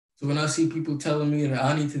So when I see people telling me that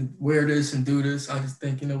I need to wear this and do this, I just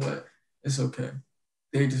think, you know what? It's okay.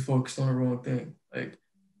 They just focused on the wrong thing. Like,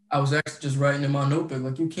 I was actually just writing in my notebook,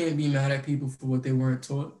 like, you can't be mad at people for what they weren't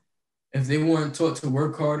taught. If they weren't taught to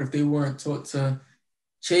work hard, if they weren't taught to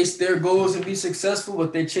chase their goals and be successful,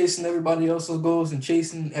 but they're chasing everybody else's goals and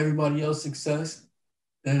chasing everybody else's success,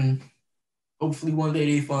 then hopefully one day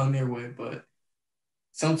they find their way. But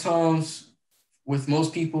sometimes with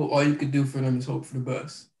most people, all you could do for them is hope for the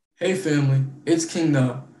best. Hey family, it's King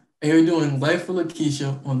Now, and you're doing Life with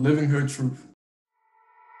LaKitia on Living Her Truth.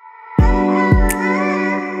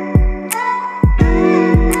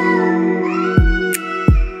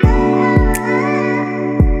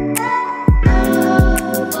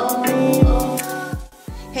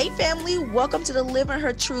 Hey family, welcome to the Living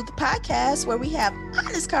Her Truth podcast, where we have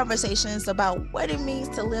honest conversations about what it means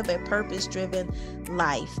to live a purpose-driven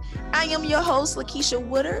life. I am your host, LaKitia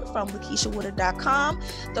Woodard from LaKitiaWoodard.com,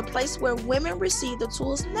 the place where women receive the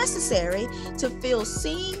tools necessary to feel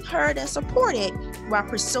seen, heard, and supported while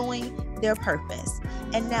pursuing their purpose.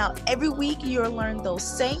 And now every week you'll learn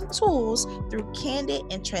those same tools through candid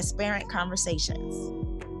and transparent conversations.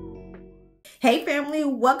 Hey family,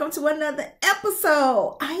 welcome to another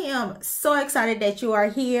episode. I am so excited that you are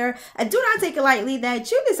here. I do not take it lightly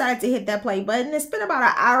that you decided to hit that play button and spend about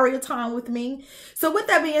an hour of your time with me. So with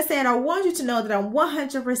that being said, I want you to know that I'm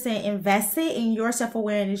 100% invested in your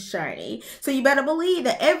self-awareness journey. So you better believe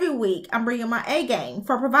that every week I'm bringing my A game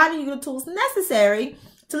for providing you the tools necessary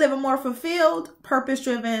to live a more fulfilled,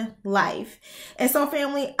 purpose-driven life. And so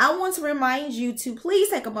family, I want to remind you to please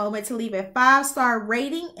take a moment to leave a 5-star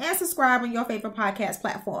rating and subscribe on your favorite podcast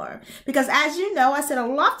platform. Because as you know, I set a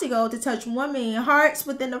lofty goal to touch 1 million hearts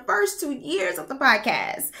within the first 2 years of the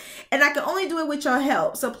podcast. And I can only do it with your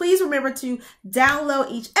help. So please remember to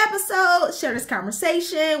download each episode, share this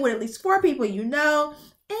conversation with at least 4 people you know,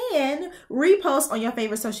 and repost on your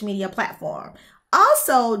favorite social media platform.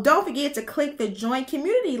 Also, don't forget to click the join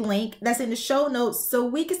community link that's in the show notes so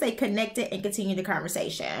we can stay connected and continue the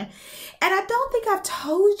conversation. And I don't think I've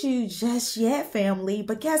told you just yet, family,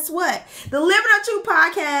 but guess what? The Living Her Truth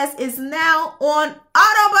podcast is now on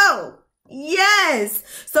Audible. Yes.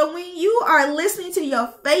 So when you are listening to your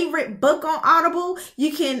favorite book on Audible,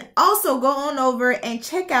 you can also go on over and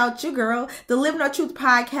check out your girl, the Living Her Truth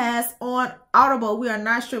podcast on Audible. We are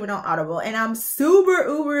not streaming on Audible, and I'm super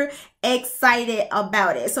uber excited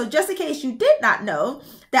about it. So just in case you did not know,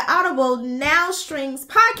 that Audible now streams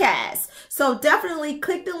podcasts. So definitely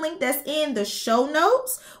click the link that's in the show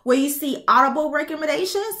notes where you see Audible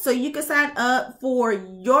recommendations so you can sign up for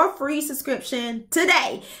your free subscription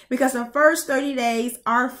today, because the first 30 days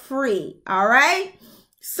are free. All right.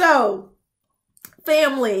 So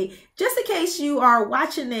family, just in case you are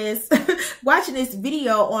watching this,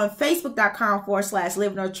 video on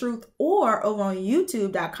Facebook.com/Living Her Truth or over on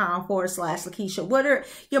YouTube.com/LaKitia Woodard,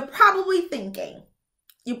 you're probably thinking,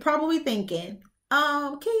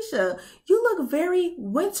 Keisha, you look very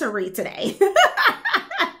wintry today.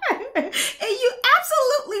 And you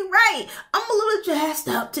absolutely right. I'm a little jazzed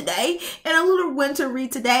up today and a little wintry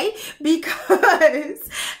today because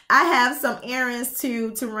I have some errands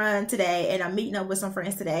to run today, and I'm meeting up with some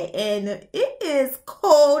friends today, and it is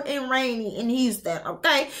cold and rainy in Houston,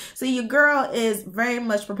 okay? So your girl is very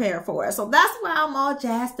much prepared for it. So that's why I'm all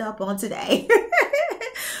jazzed up on today.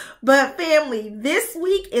 But family, this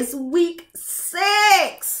week is week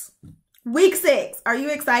 6. Week 6. Are you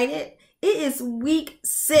excited? It is week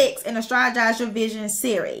 6 in the Strategize Your Vision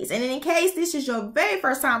series. And in case this is your very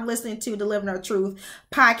first time listening to the Living Her Truth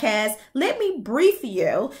podcast, let me brief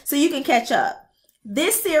you so you can catch up.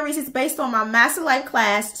 This series is based on my Master Life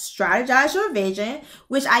class, Strategize Your Vision,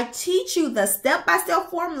 which I teach you the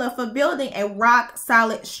step-by-step formula for building a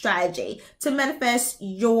rock-solid strategy to manifest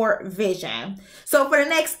your vision. So for the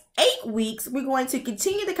next 8 weeks, we're going to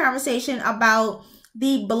continue the conversation about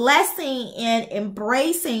the blessing in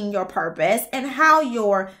embracing your purpose and how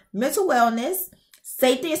your mental wellness,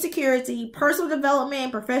 safety and security, personal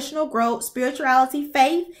development, professional growth, spirituality,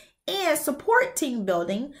 faith, and support team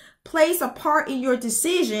building plays a part in your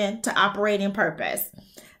decision to operate in purpose.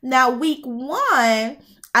 Now, week 1,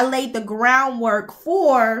 I laid the groundwork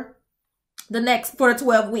for the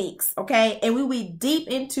 12 weeks, okay? And we went deep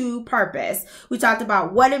into purpose. We talked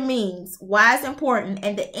about what it means, why it's important,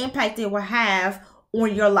 and the impact it will have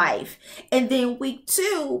on your life. And then week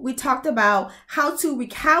 2, we talked about how to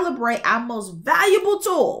recalibrate our most valuable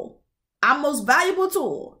tool.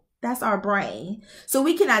 That's our brain. So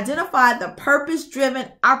we can identify the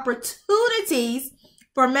purpose-driven opportunities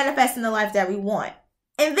for manifesting the life that we want.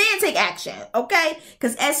 And then take action, okay?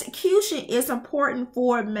 Because execution is important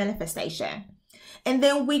for manifestation. And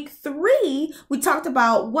then week 3, we talked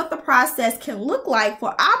about what the process can look like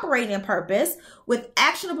for operating purpose with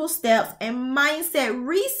actionable steps and mindset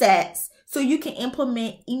resets so you can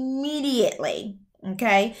implement immediately.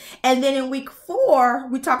 Okay. And then in week 4,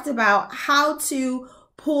 we talked about how to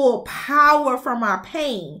pull power from our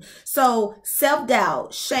pain. So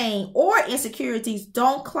self-doubt, shame, or insecurities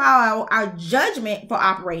don't cloud our judgment for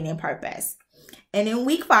operating in purpose. And in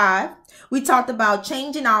week 5, we talked about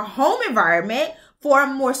changing our home environment for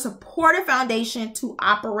a more supportive foundation to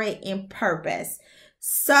operate in purpose.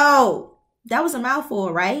 So that was a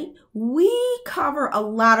mouthful, right? We cover a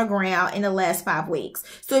lot of ground in the last 5 weeks.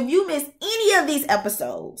 So if you missed any of these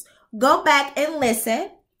episodes, go back and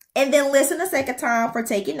listen. And then listen a second time for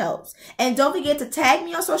taking notes. And don't forget to tag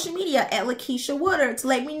me on social media at LaKitia Woodard to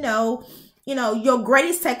let me know, your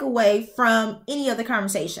greatest takeaway from any of the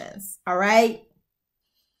conversations. All right.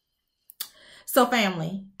 So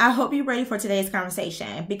family, I hope you're ready for today's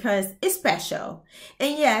conversation because it's special.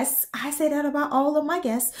 And yes, I say that about all of my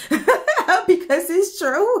guests because it's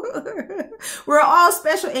true. We're all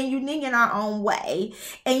special and unique in our own way.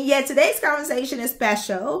 And yet today's conversation is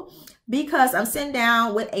special because I'm sitting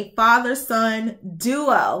down with a father-son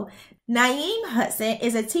duo. Nyeeam Hudson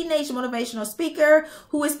is a teenage motivational speaker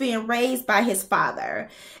who is being raised by his father.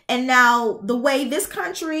 And now the way this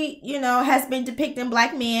country, has been depicting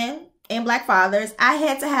Black men and Black fathers, I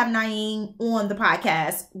had to have Nyeeam on the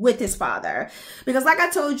podcast with his father. Because like I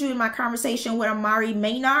told you in my conversation with Amari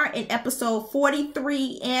Maynard in episode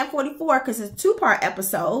 43 and 44, because it's a 2-part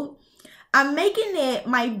episode, I'm making it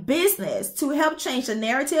my business to help change the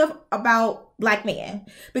narrative about Black men.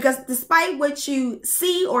 Because despite what you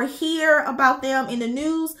see or hear about them in the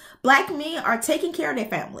news, Black men are taking care of their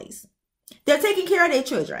families. They're taking care of their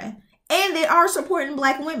children. And they are supporting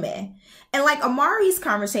Black women. And like Amari's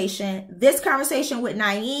conversation, this conversation with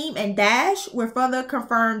Nyeeam and Dash will further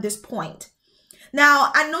confirm this point.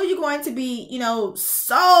 Now, I know you're going to be,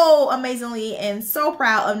 so amazingly and so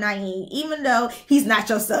proud of Nyeeam, even though he's not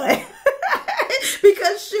your son.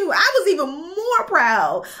 Because shoot, I was even more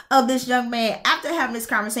proud of this young man after having this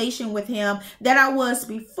conversation with him than I was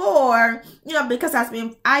before, because I've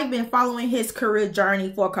been following his career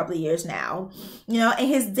journey for a couple of years now, and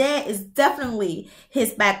his dad is definitely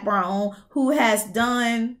his backbone who has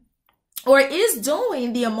done or is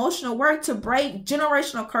doing the emotional work to break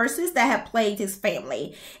generational curses that have plagued his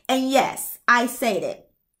family. And yes, I said it,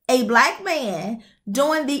 a Black man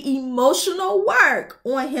doing the emotional work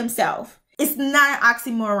on himself. It's not an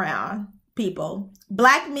oxymoron, people.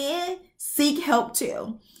 Black men seek help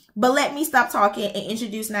too. But let me stop talking and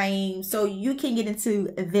introduce Nyeeam so you can get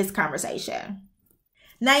into this conversation.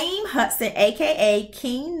 Nyeeam Hudson, aka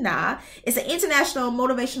King Na, is an international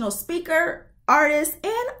motivational speaker, artist,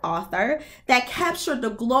 and author that captured the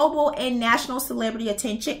global and national celebrity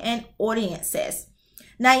attention and audiences.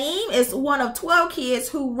 Nyeeam is one of 12 kids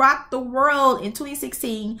who rocked the world in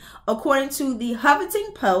 2016, according to the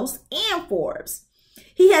Huffington Post and Forbes.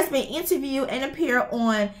 He has been interviewed and appeared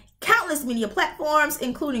on countless media platforms,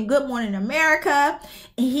 including Good Morning America,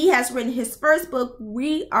 and he has written his first book,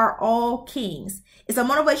 We Are All Kings. It's a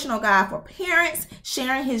motivational guide for parents,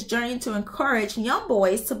 sharing his journey to encourage young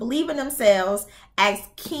boys to believe in themselves as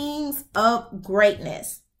kings of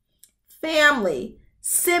greatness. Family,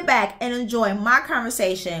 sit back and enjoy my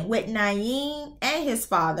conversation with Nyeeam and his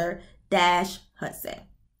father, Dash Hudson.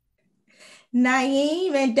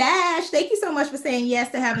 Nyeeam and Dash, thank you so much for saying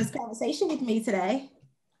yes to having this conversation with me today.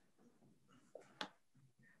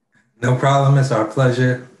 No problem. It's our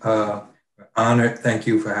pleasure. Honored. Thank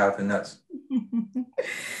you for having us.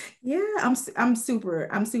 Yeah, I'm super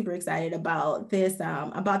excited about this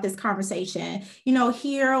conversation.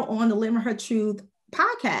 Here on the Living Her Truth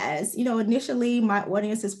podcast, initially my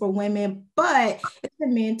audience is for women, but it's for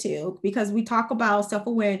men too, because we talk about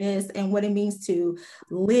self-awareness and what it means to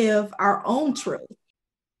live our own truth.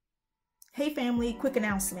 Hey family, quick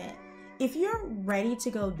announcement. If you're ready to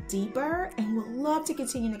go deeper and would love to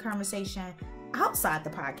continue the conversation outside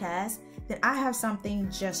the podcast, then I have something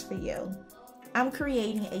just for you. I'm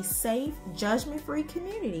creating a safe, judgment-free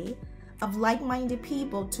community of like-minded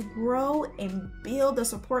people to grow and build the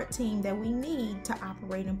support team that we need to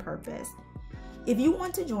operate in purpose. If you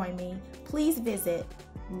want to join me, please visit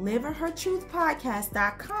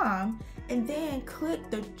livinghertruthpodcast.com and then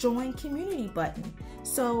click the join community button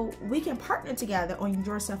so we can partner together on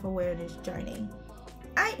your self-awareness journey.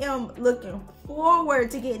 I am looking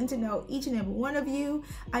forward to getting to know each and every one of you.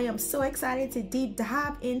 I am so excited to deep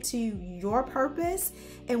dive into your purpose,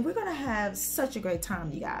 and we're going to have such a great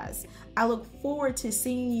time, you guys. I look forward to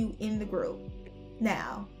seeing you in the group.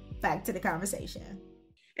 Now, back to the conversation.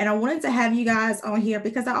 And I wanted to have you guys on here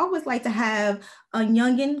because I always like to have a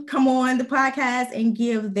youngin come on the podcast and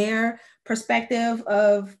give their perspective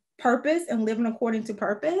of purpose and living according to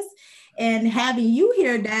purpose. And having you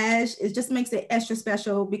here, Dash, it just makes it extra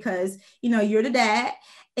special because, you know, you're the dad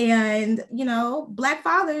and, you know, Black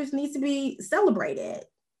fathers need to be celebrated.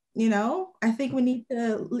 You know, I think we need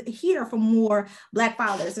to hear from more Black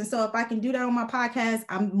fathers. And so if I can do that on my podcast,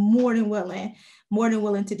 I'm more than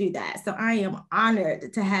willing to do that. So I am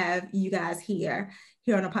honored to have you guys here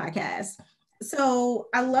on the podcast. So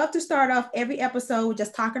I love to start off every episode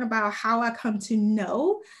just talking about how I come to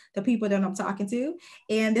know the people that I'm talking to.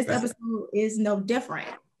 And this episode is no different.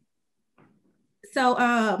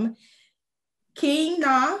 So King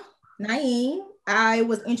Nyeeam, I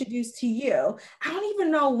was introduced to you. I don't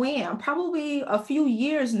even know when, probably a few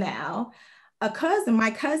years now.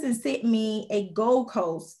 My cousin sent me a Gold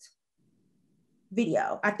Coast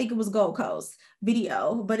video. I think it was Gold Coast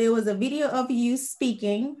video, but it was a video of you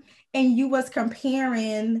speaking and you was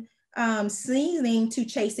comparing sneezing to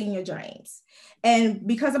chasing your dreams. And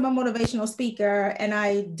because I'm a motivational speaker and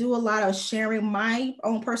I do a lot of sharing my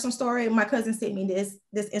own personal story, my cousin sent me this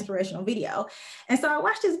inspirational video. And so I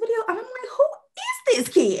watched this video and I'm like, who is this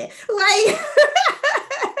kid? Like,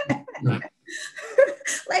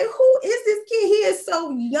 who is this kid? He is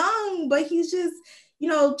so young, but he's just, you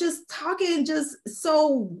know, just talking just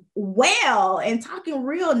so well and talking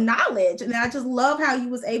real knowledge. And I just love how he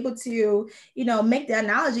was able to, you know, make the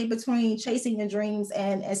analogy between chasing your dreams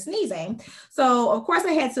and sneezing. So of course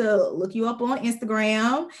I had to look you up on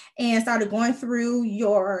Instagram and started going through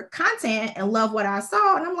your content and love what I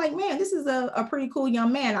saw. And I'm like, man, this is a pretty cool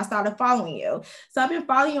young man. I started following you. So I've been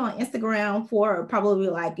following you on Instagram for probably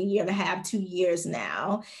like a year and a half, 2 years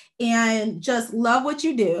now, and just love what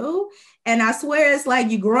you do. And I swear it's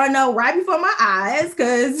like you growing up right before my eyes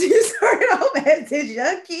because you started off as this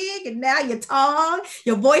young kid and now your tongue,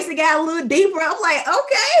 your voice got a little deeper. I'm like,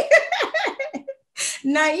 okay.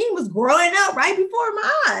 Nyeeam was growing up right before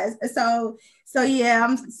my eyes. So yeah,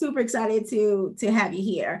 I'm super excited to have you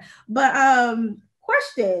here. But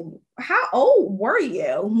question, how old were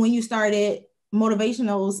you when you started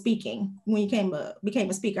motivational speaking? When you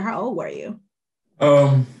became a speaker, how old were you?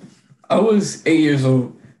 I was 8 years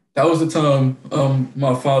old. That was the time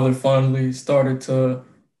my father finally started to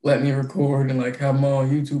let me record and like have my own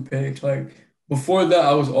YouTube page. Like before that,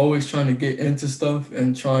 I was always trying to get into stuff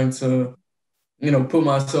and trying to, you know, put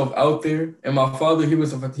myself out there. And my father, he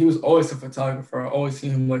was always a photographer. I always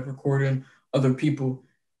seen him like recording other people.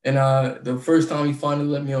 And the first time he finally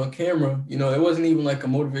let me on camera, you know, it wasn't even like a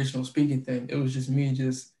motivational speaking thing. It was just me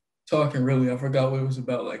just talking really. I forgot what it was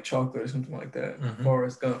about, like chocolate or something like that,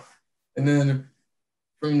 Forrest Gump. And then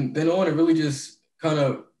from then on, it really just kind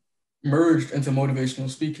of merged into motivational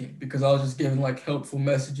speaking because I was just giving like helpful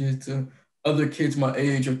messages to other kids my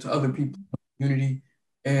age or to other people in the community.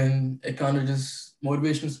 And it kind of just,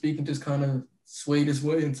 motivational speaking just kind of swayed its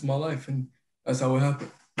way into my life. And that's how it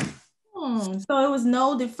happened. So it was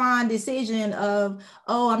no defined decision of,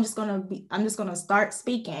 oh, I'm just gonna start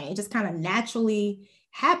speaking. It just kind of naturally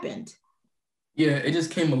happened. Yeah, it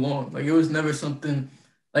just came along. Like it was never something,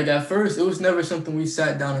 like at first, it was never something we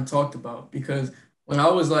sat down and talked about because when I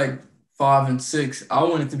was like 5 and 6, I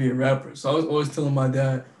wanted to be a rapper. So I was always telling my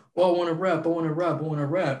dad, well, I want to rap, I want to rap, I want to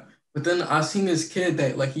rap. But then I seen this kid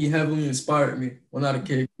that like he heavily inspired me. Well, not a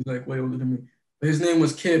kid, he's like way older than me. But his name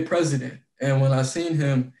was Kid President. And when I seen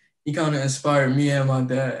him, he kind of inspired me and my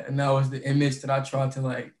dad. And that was the image that I tried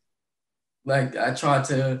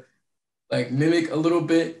to mimic a little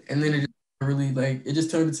bit. And then it just really it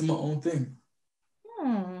just turned into my own thing.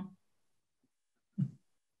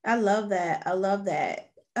 I love that.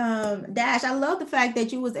 Dash, I love the fact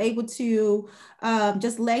that you was able to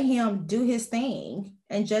just let him do his thing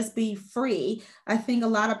and just be free. I think a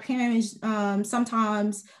lot of parents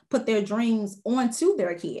sometimes put their dreams onto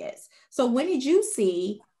their kids. So when did you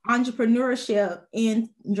see entrepreneurship in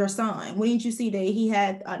your son? When did you see that he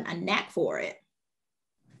had a knack for it?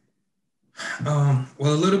 Well, a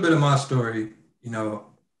little bit of my story, you know,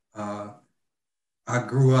 I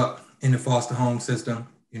grew up in the foster home system.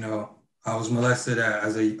 You know, I was molested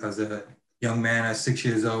as a young man at 6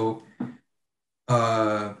 years old.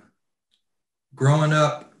 Growing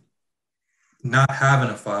up, not having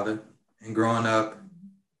a father and growing up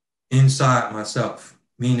inside myself,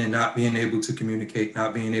 meaning not being able to communicate,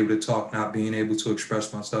 not being able to talk, not being able to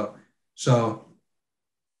express myself. So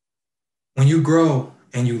when you grow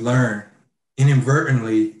and you learn,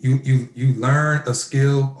 inadvertently, you learn a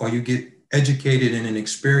skill or you get educated in an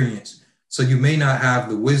experience. So you may not have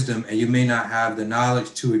the wisdom and you may not have the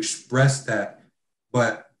knowledge to express that.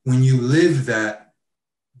 But when you live that,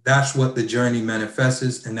 that's what the journey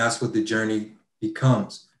manifests and that's what the journey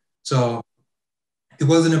becomes. So it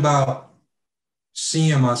wasn't about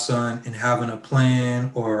seeing my son and having a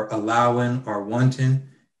plan or allowing or wanting.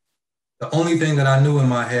 The only thing that I knew in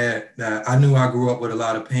my head, that I knew I grew up with a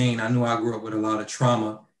lot of pain. I knew I grew up with a lot of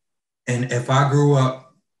trauma. And if I grew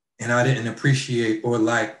up and I didn't appreciate or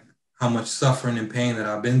like how much suffering and pain that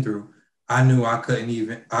I've been through, I knew I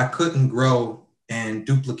couldn't grow and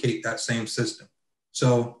duplicate that same system.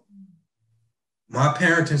 So my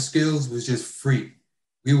parenting skills was just free.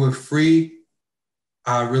 We were free.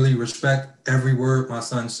 I really respect every word my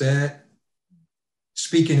son said.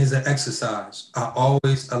 Speaking is an exercise. I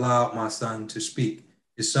always allowed my son to speak.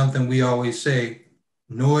 It's something we always say,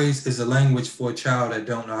 noise is a language for a child that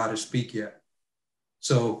don't know how to speak yet.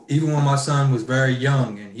 So even when my son was very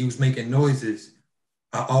young and he was making noises,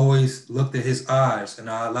 I always looked at his eyes and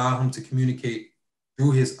I allowed him to communicate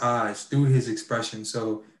through his eyes, through his expression.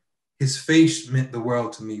 So his face meant the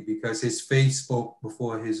world to me because his face spoke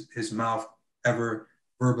before his mouth ever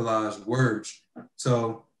verbalized words.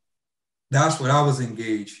 So that's what I was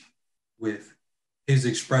engaged with, his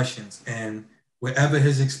expressions. And wherever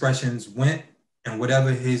his expressions went and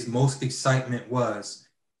whatever his most excitement was,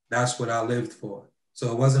 that's what I lived for.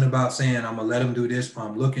 So it wasn't about saying, I'm gonna let him do this, or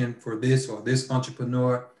I'm looking for this or this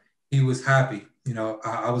entrepreneur. He was happy. You know,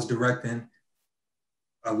 I was directing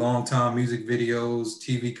a long time music videos,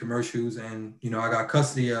 TV commercials, and, you know, I got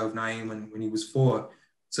custody of Nyeeam when he was 4.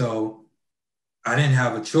 So I didn't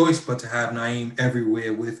have a choice but to have Nyeeam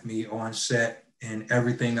everywhere with me on set and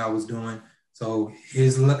everything I was doing. So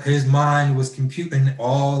his mind was computing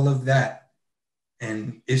all of that.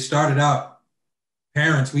 And it started out,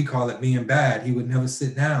 parents, we call it being bad. He would never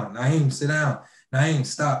sit down. Nyeeam, sit down. Nyeeam,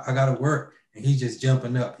 stop. I got to work. And he's just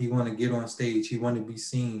jumping up. He want to get on stage. He want to be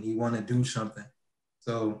seen. He want to do something.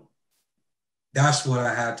 So that's what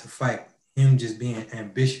I had to fight. Him just being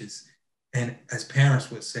ambitious. And as parents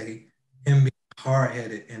would say, him being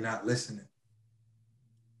hard-headed and not listening.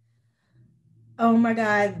 Oh my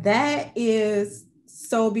God, that is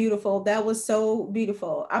so beautiful. That was so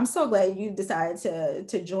beautiful. I'm so glad you decided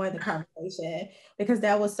to join the conversation because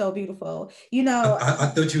that was so beautiful. You know, I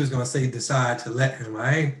thought you was gonna say decide to let him.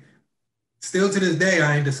 I ain't still to this day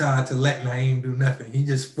I ain't decided to let Nyeeam do nothing. He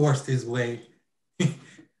just forced his way.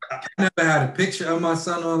 I never had a picture of my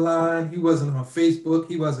son online. He wasn't on Facebook.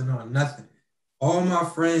 He wasn't on nothing. All my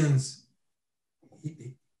friends,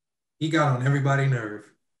 he got on everybody's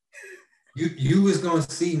nerve. You was gonna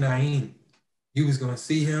see Nyeeam. You was gonna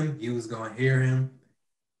see him. You was gonna hear him.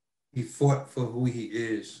 He fought for who he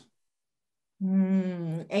is.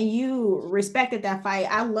 and you respected that fight.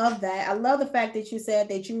 I love that. I love the fact that you said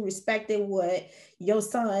that you respected what your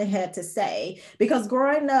son had to say. Because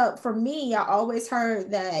growing up, for me, I always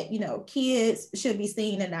heard that, you know, kids should be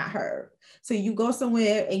seen and not heard. So you go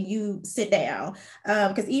somewhere and you sit down.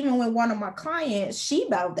 Because even with one of my clients, she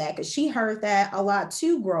about that because she heard that a lot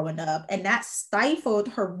too growing up, and that stifled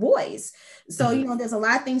her voice. So, you know, there's a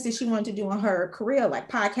lot of things that she wanted to do in her career, like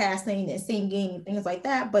podcasting and singing and things like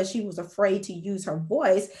that. But she was afraid to use her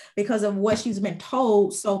voice because of what she's been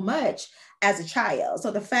told so much as a child. So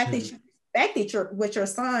the fact that you respected what your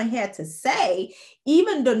son had to say,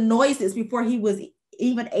 even the noises before he was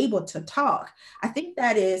even able to talk, I think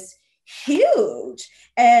that is huge.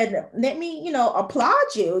 And let me, you know, applaud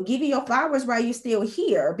you, give you your flowers while you're still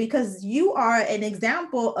here, because you are an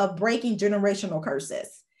example of breaking generational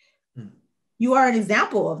curses. You are an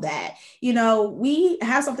example of that. You know, we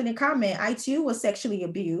have something in common. I too was sexually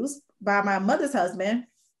abused by my mother's husband.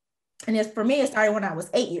 And it's, for me, it started when I was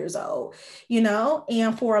 8 years old, you know,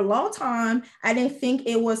 and for a long time, I didn't think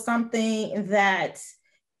it was something that,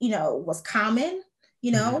 you know, was common,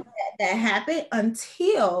 you know, that happened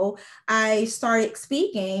until I started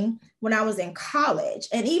speaking when I was in college.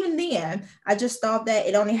 And even then, I just thought that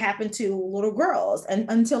it only happened to little girls. And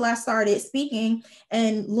until I started speaking,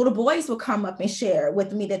 and little boys would come up and share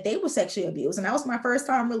with me that they were sexually abused. And that was my first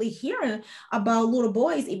time really hearing about little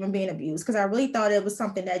boys even being abused, because I really thought it was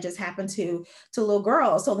something that just happened to little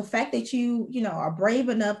girls. So the fact that you know, are brave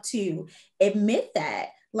enough to admit that,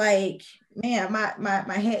 like, man,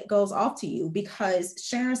 my head goes off to you, because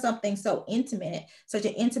sharing something so intimate, such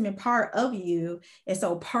an intimate part of you, and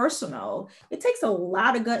so personal, it takes a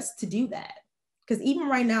lot of guts to do that. Because even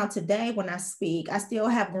right now, today, when I speak, I still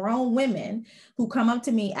have grown women who come up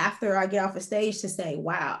to me after I get off the stage to say,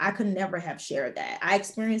 wow, I could never have shared that. I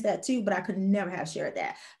experienced that too, but I could never have shared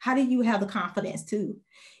that. How do you have the confidence to,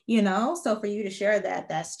 you know? So for you to share that,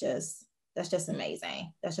 that's just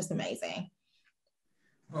amazing. That's just amazing.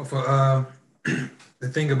 Well, for the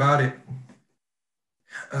thing about it,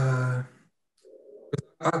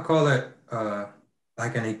 I call it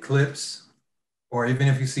like an eclipse, or even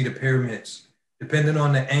if you see the pyramids, depending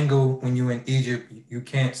on the angle when you're in Egypt, you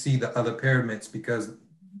can't see the other pyramids because,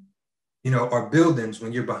 or buildings,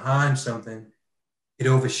 when you're behind something, it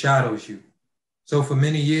overshadows you. So for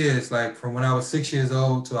many years, like from when I was 6 years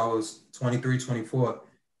old till I was 23, 24,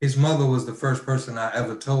 his mother was the first person I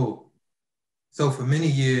ever told. So for many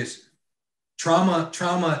years, trauma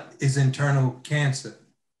is internal cancer.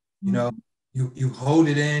 You hold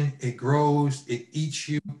it in, it grows, it eats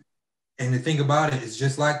you. And the thing about it is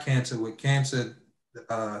just like cancer. With cancer,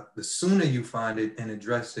 the sooner you find it and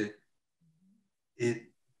address it,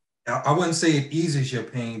 I wouldn't say it eases your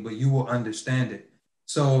pain, but you will understand it.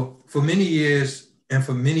 So for many years and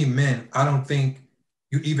for many men, I don't think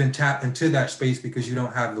you even tap into that space because you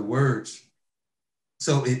don't have the words.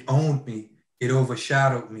 So it owned me. It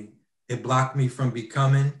overshadowed me. It blocked me from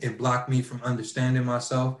becoming. It blocked me from understanding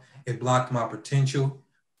myself. It blocked my potential.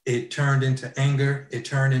 It turned into anger. It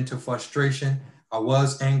turned into frustration. I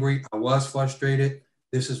was angry. I was frustrated.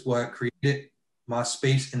 This is what created my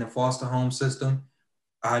space in the foster home system.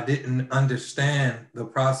 I didn't understand the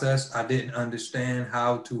process. I didn't understand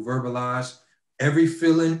how to verbalize. Every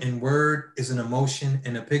feeling and word is an emotion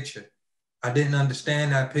and a picture. I didn't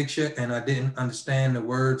understand that picture, and I didn't understand the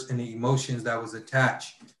words and the emotions that was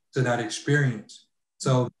attached to that experience.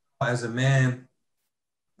 So as a man,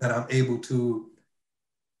 that I'm able to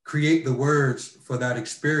create the words for that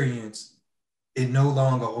experience, it no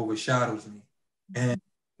longer overshadows me. And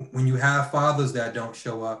when you have fathers that don't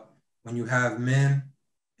show up, when you have men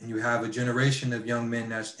and you have a generation of young men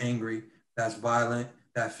that's angry, that's violent,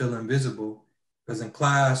 that feel invisible, because in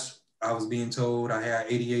class, I was being told I had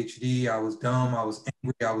ADHD, I was dumb, I was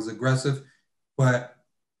angry, I was aggressive, but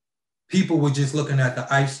people were just looking at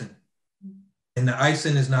the icing. And the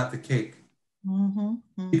icing is not the cake.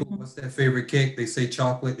 People, what's their favorite cake? They say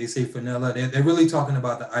chocolate, they say vanilla. They're really talking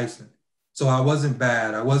about the icing. So I wasn't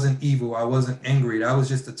bad, I wasn't evil, I wasn't angry. That was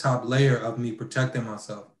just the top layer of me protecting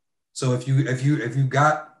myself. So if you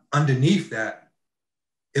got underneath that,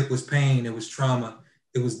 it was pain, it was trauma,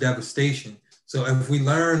 it was devastation. So if we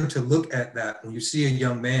learn to look at that, when you see a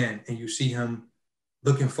young man and you see him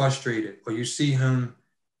looking frustrated, or you see him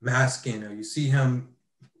masking, or you see him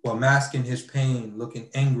masking his pain, looking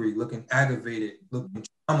angry, looking aggravated, looking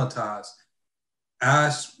traumatized,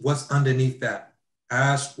 ask what's underneath that.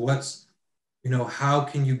 Ask how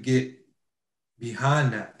can you get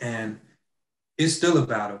behind that? And it's still a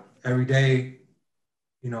battle. Every day,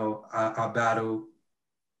 I battle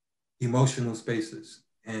emotional spaces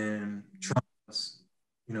and traumas,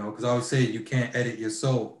 because I always say you can't edit your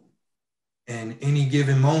soul. And any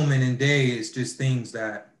given moment and day is just things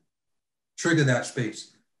that trigger that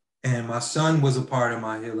space. And my son was a part of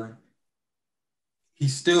my healing.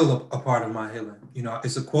 He's still a part of my healing.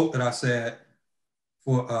 It's a quote that I said,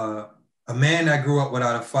 for a man that grew up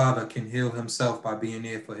without a father can heal himself by being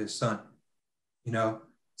there for his son.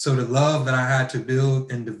 So the love that I had to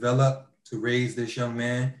build and develop to raise this young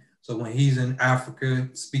man. So when he's in Africa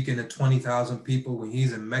speaking to 20,000 people, when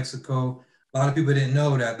he's in Mexico, a lot of people didn't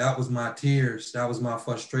know that was my tears. That was my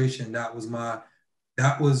frustration. That was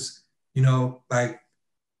like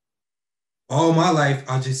all my life,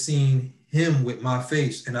 I just seen him with my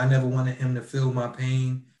face, and I never wanted him to feel my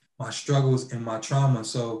pain, my struggles, and my trauma.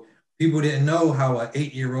 So people didn't know how an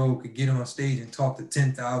 8-year-old could get on stage and talk to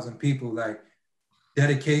 10,000 people. Like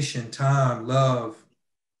dedication, time, love,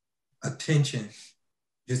 attention,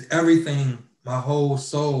 just everything, my whole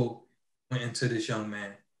soul went into this young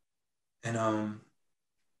man. And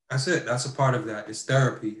that's it. That's a part of that. It's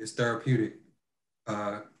therapy. It's therapeutic.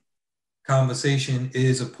 Conversation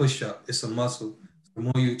is a push-up. It's a muscle. The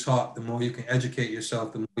more you talk, the more you can educate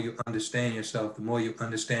yourself, the more you understand yourself, the more you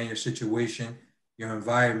understand your situation, your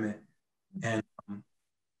environment. And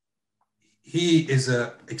he is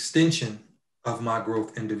an extension of my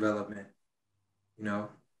growth and development.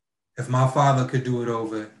 If my father could do it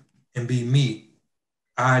over and be me,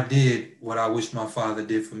 I did what I wish my father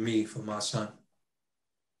did for me, for my son.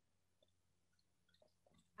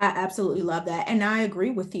 I absolutely love that. And I agree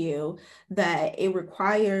with you that it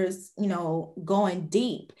requires, going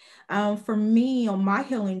deep. For me on my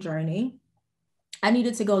healing journey, I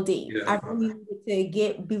needed to go deep. Yeah. I really needed to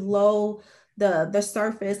get below the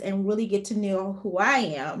surface and really get to know who I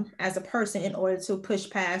am as a person in order to push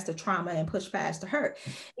past the trauma and push past the hurt.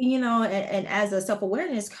 And as a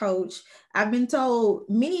self-awareness coach, I've been told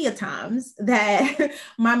many a times that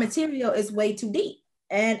my material is way too deep.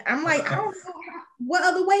 And I'm like, I don't know what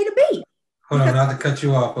other way to be. Hold on, not to cut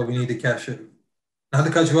you off, but we need to catch it. Not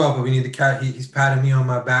to cut you off, but we need to catch. He's patting me on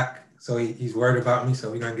my back, So he's worried about me. So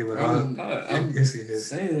we're gonna give it I'm saying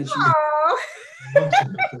that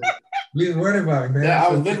he's worried about me, man. Yeah,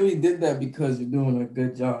 I literally did that because you're doing a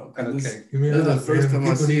good job. Okay, this is the first time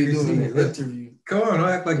I see you doing an interview. Come on, don't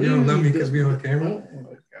act like you don't love me because we on camera.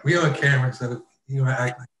 We on camera, so you don't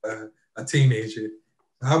act like a teenager.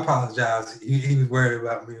 I apologize. He was worried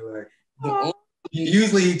about me. Like,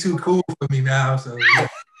 usually he's too cool for me now. So I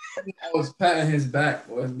was patting his back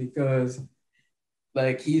was because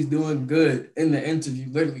like he's doing good in the interview,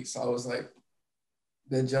 literally. So I was like,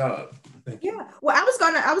 good job. Yeah. Well, I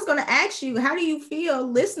was gonna ask you, how do you feel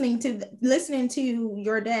listening to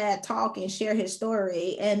your dad talk and share his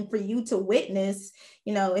story, and for you to witness,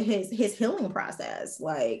 his healing process?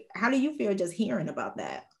 Like, how do you feel just hearing about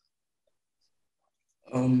that?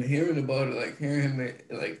 Hearing about it, like hearing him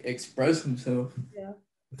like express himself, yeah,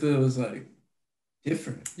 feels like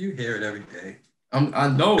different. You hear it every day. I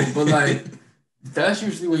know, but like that's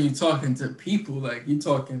usually when you're talking to people, like you're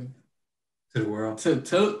talking to the world. You're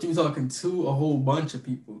talking to a whole bunch of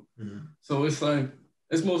people. Mm-hmm. So it's like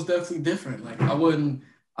it's most definitely different. Like I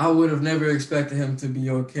would have never expected him to be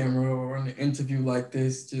on camera or in an interview like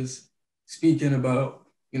this, just speaking about,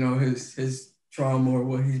 his trauma or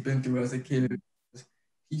what he's been through as a kid.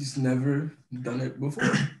 He's never done it before.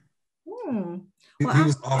 Well, he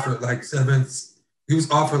was offered like seven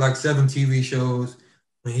TV shows.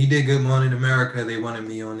 When he did Good Morning America, they wanted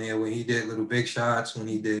me on there. When he did Little Big Shots, when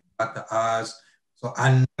he did Got the Oz. So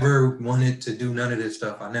I never wanted to do none of this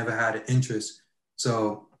stuff. I never had an interest.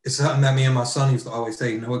 So it's something that me and my son used to always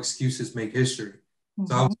say, no excuses make history. Mm-hmm.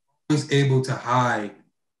 So I was always able to hide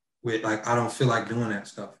with like, I don't feel like doing that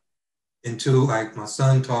stuff. Until like my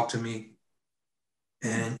son talked to me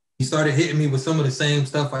and he started hitting me with some of the same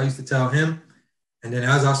stuff I used to tell him. And then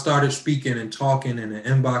as I started speaking and talking in the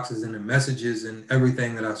inboxes and the messages and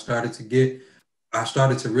everything that I started to get, I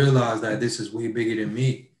started to realize that this is way bigger than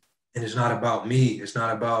me. And it's not about me. It's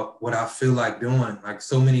not about what I feel like doing. Like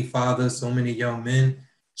so many fathers, so many young men,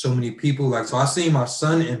 so many people. Like, so I seen my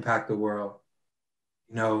son impact the world,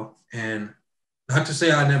 and not to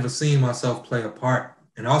say I never seen myself play a part.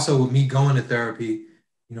 And also with me going to therapy,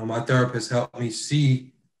 my therapist helped me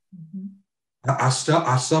see I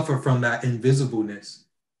suffer from that invisibleness.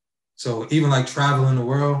 So even like traveling the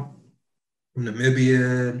world, from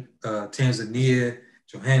Namibia, Tanzania,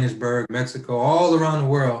 Johannesburg, Mexico, all around the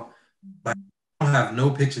world, like I don't have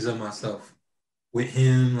no pictures of myself with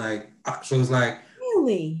him. Like, so it's like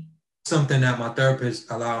really something that my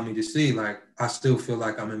therapist allowed me to see. Like, I still feel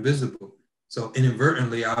like I'm invisible. So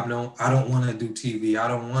inadvertently, I don't want to do TV. I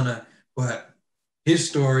don't want to, but his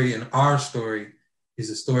story and our story is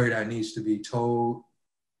a story that needs to be told.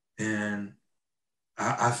 And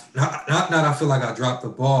I not that I feel like I dropped the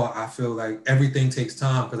ball. I feel like everything takes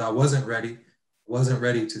time because I wasn't ready. Wasn't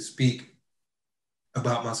ready to speak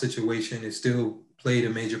about my situation. It still played a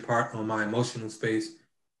major part on my emotional space.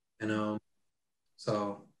 And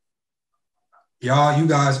so you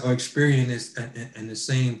guys are experiencing this in the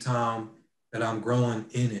same time that I'm growing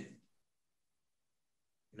in it.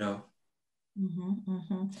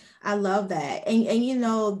 I love that. And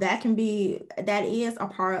that is a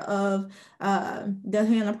part of the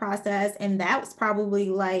healing process. And that was probably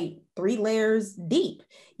like 3 layers deep.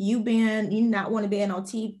 You not wanting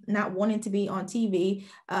to be on TV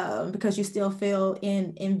because you still feel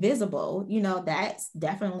invisible, that's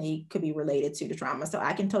definitely could be related to the trauma. So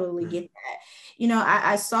I can totally get that.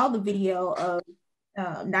 I saw the video of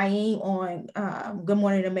Nyeeam on Good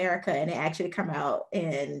Morning America, and it actually come out,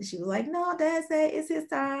 and she was like, "No, Dad said it's his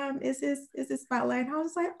time, it's his spotlight." And I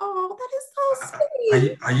was like, "Oh, that is so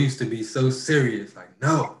sweet." I used to be so serious, like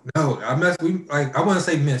no, I want to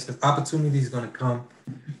say miss because opportunity is gonna come,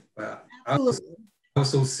 but I was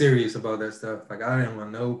so serious about that stuff. Like I didn't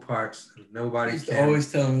want no parts. Nobody used to always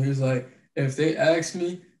tell me, he was like, if they ask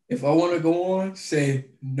me if I want to go on, say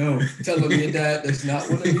no. Tell them your dad does not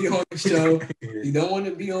want to be on the show. He don't want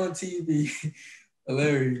to be on TV.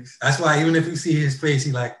 Hilarious. That's why even if you see his face,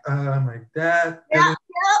 he's like, my dad. Yeah.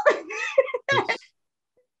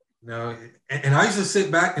 And I used to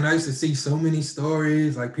sit back and I used to see so many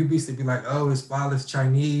stories. Like people used to be like, oh, his father's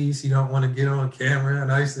Chinese. He don't want to get on camera.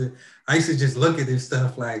 And I used to just look at this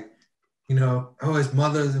stuff like, oh, his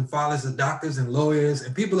mothers and fathers are doctors and lawyers.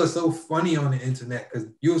 And people are so funny on the internet because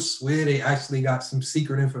you'll swear they actually got some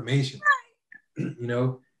secret information,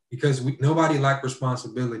 because nobody like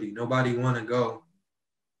responsibility. Nobody want to go,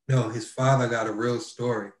 no, his father got a real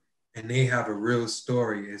story and they have a real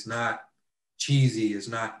story. It's not cheesy. It's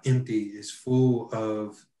not empty. It's full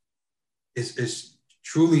of, it's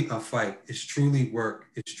truly a fight. It's truly work.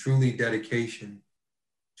 It's truly dedication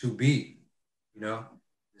to be,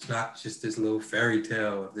 it's not just this little fairy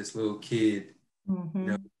tale of this little kid. Mm-hmm. You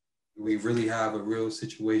know, we really have a real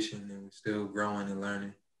situation and we're still growing and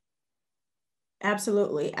learning.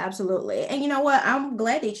 Absolutely, absolutely. And you know what? I'm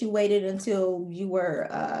glad that you waited until you were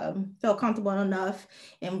felt comfortable enough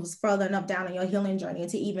and was further enough down on your healing journey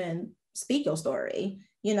to even speak your story,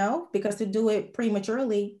 you know, because to do it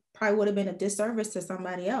prematurely probably would have been a disservice to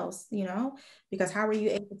somebody else, you know, because how were you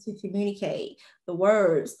able to communicate the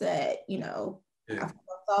words that, you know, Yeah.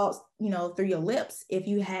 thoughts, you know, through your lips if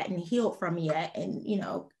you hadn't healed from it yet and, you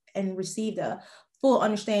know, and received a full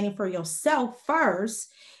understanding for yourself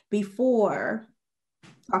first before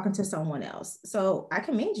talking to someone else. So I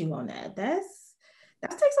commend you on that. That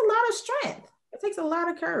takes a lot of strength. It takes a lot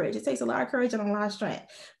of courage. It takes a lot of courage and a lot of strength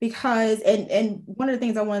because and one of the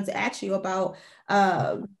things I wanted to ask you about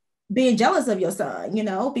being jealous of your son, you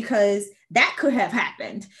know, because that could have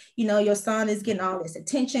happened. You know, your son is getting all this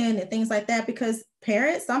attention and things like that because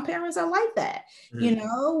some parents are like that, you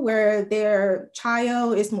know, where their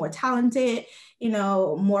child is more talented, you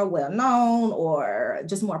know, more well known or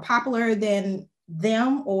just more popular than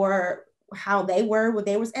them or how they were when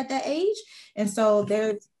they was at that age. And so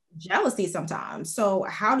there's jealousy sometimes. So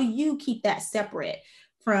how do you keep that separate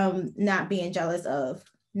from not being jealous of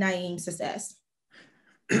Nyeeam's success?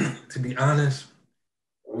 To be honest,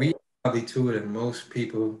 we probably two of the most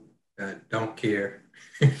people that don't care.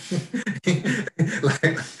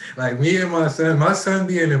 like me and my son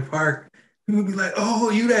be in the park, he would be like,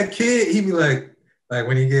 "Oh, you that kid?" He'd be like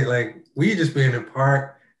when he get like, we just be in the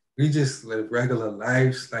park, we just live regular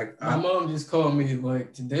lives. Like my mom just called me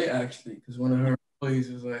like today actually, because one of her employees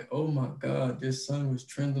was like, "Oh my God, this son was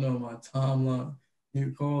trending on my timeline.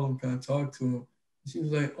 You call him, can I talk to him?" She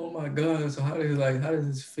was like, "Oh my God, so how does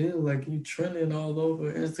this feel? Like you trending all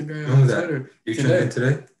over Instagram and Twitter you trending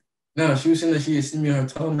today?" No, she was saying that she had seen me on her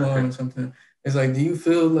timeline or something. It's like, do you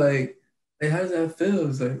feel like how does that feel?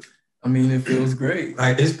 It's like, I mean, it feels great.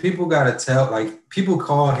 Like it's people gotta tell, like people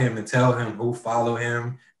call him and tell him who follow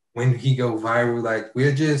him when he go viral. Like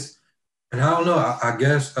we're just, and I don't know, I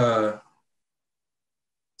guess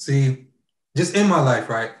see, just in my life,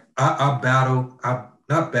 right? I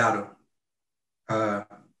not battle. Uh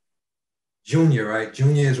Junior, right?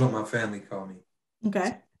 Junior is what my family call me.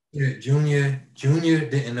 Okay. Yeah, Junior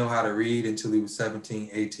didn't know how to read until he was 17,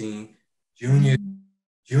 18. Junior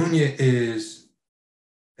is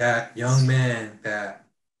that young man that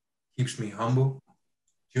keeps me humble.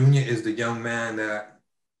 Junior is the young man that,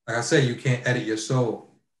 like I said, you can't edit your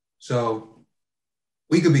soul. So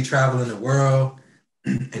we could be traveling the world.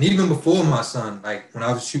 And even before my son, like when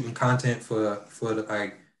I was shooting content for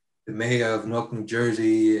the mayor of Newark, New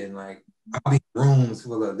Jersey, and like I'll be in rooms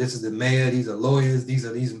full of, this is the mayor, these are lawyers, these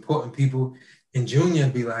are these important people. And Junior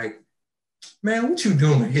be like, "Man, what you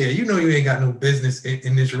doing here? You know you ain't got no business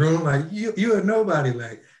in this room. Like you are nobody."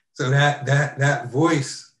 Like, so that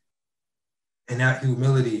voice and that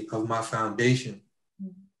humility of my foundation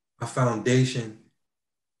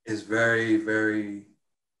is very, very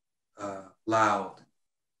loud.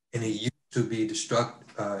 And it used to be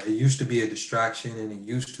it used to be a distraction and it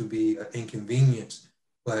used to be an inconvenience.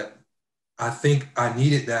 But I think I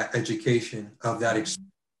needed that education of that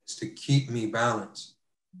experience to keep me balanced.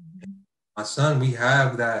 My son, we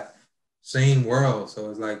have that same world. So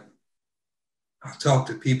it's like, I talk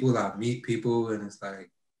to people, I meet people, and it's like,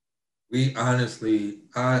 we honestly,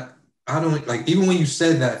 I don't, like, even when you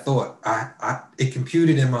said that thought, it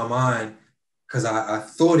computed in my mind because I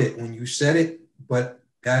thought it when you said it, but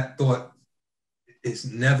that thought, it's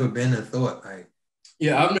never been a thought. Like,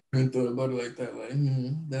 yeah, I've never even thought about it like that.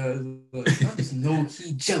 Like, I just know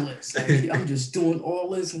he jealous. Like, I'm just doing all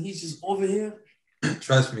this and he's just over here.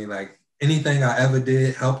 Trust me, like anything I ever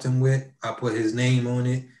did, helped him with, I put his name on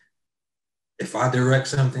it. If I direct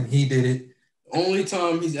something, he did it. The only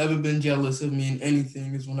time he's ever been jealous of me in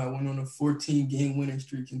anything is when I went on a 14-game winning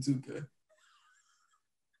streak in 2K.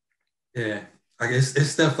 Yeah, like it's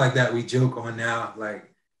stuff like that we joke on now. Like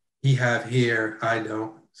he have hair, I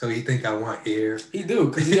don't, so he think I want hair. He do,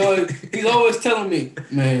 because he's always telling me,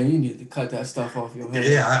 "Man, you need to cut that stuff off your head."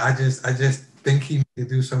 Yeah, I just think he need to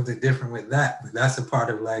do something different with that. But that's a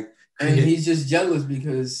part of like, and he's just jealous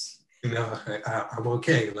because I'm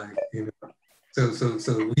okay. Like so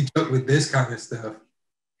we joke with this kind of stuff.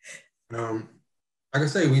 Like I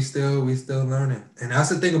say, we still learning, and that's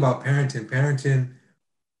the thing about parenting,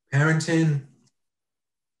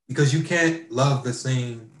 because you can't love the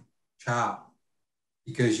same child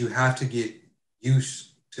because you have to get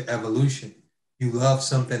used to evolution. You love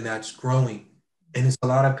something that's growing. And it's a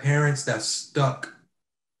lot of parents that's stuck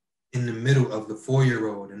in the middle of the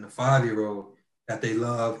 4-year-old and the 5-year-old that they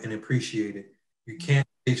love and appreciate it. You can't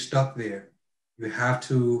stay stuck there. You have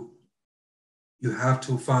to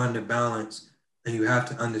find the balance, and you have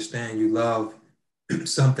to understand you love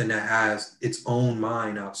something that has its own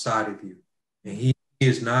mind outside of you. And he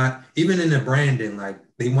is not, even in the branding, like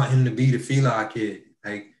they want him to be the Fila kid.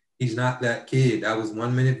 Like he's not that kid. That was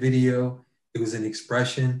 1 minute video. It was an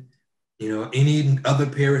expression. You know, any other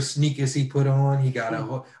pair of sneakers he put on, he got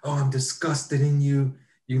oh, I'm disgusted in you.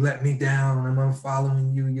 You let me down. I'm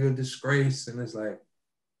unfollowing you. You're a disgrace. And it's like,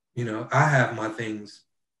 you know, I have my things.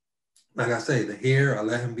 Like I say, the hair, I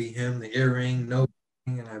let him be him, the earring, no,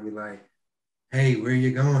 and I'd be like, hey, where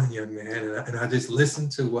you going, young man? And I just listen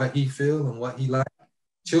to what he feel and what he like.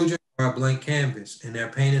 Children are a blank canvas, and they're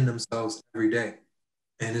painting themselves every day.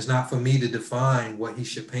 And it's not for me to define what he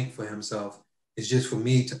should paint for himself. It's just for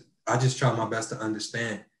me to, I just try my best to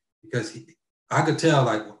understand, because I could tell,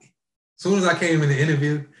 like, as soon as I came in the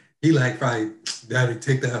interview, he like probably, Daddy,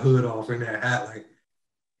 take that hood off and that hat. Like,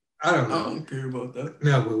 I don't know. I don't care about that.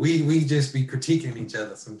 No, but we just be critiquing each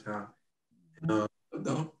other sometimes.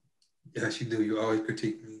 Don't. Yes, you do. You always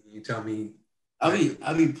critique me. You tell me. I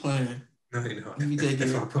be playing. No, you know.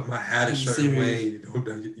 If I put my hat a certain way, you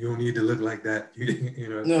don't need to look like that. You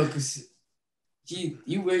know. No, because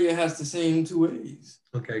you wear your hats the same 2 ways.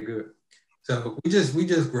 Okay, good. So we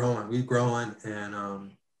just growing. We growing,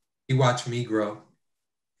 and he watched me grow,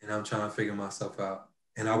 and I'm trying to figure myself out.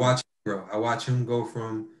 And I watch him grow. I watch him go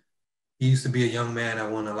from, he used to be a young man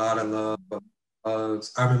that wanted a lot of love,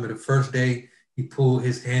 hugs. I remember the first day he pulled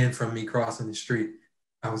his hand from me crossing the street.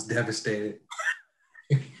 I was devastated.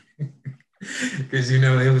 Because, you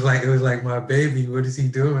know, it was like my baby. What is he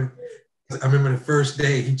doing? I remember the first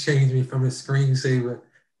day he changed me from a screensaver.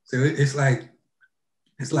 So it's like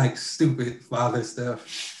stupid father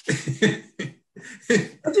stuff.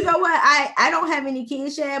 But you know what? I don't have any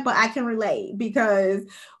kids yet, but I can relate, because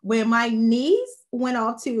when my niece went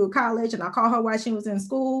off to college and I called her while she was in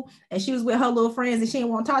school and she was with her little friends and she didn't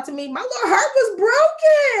want to talk to me, my little heart was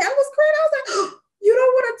broken. I was crying. I was like, you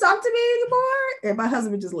don't want to talk to me anymore? And my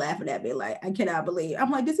husband was just laughing at me like, I cannot believe.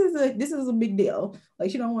 I'm like, this is a big deal.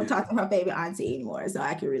 Like, she don't want to talk to her baby auntie anymore. So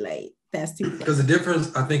I can relate. That's too funny. Because the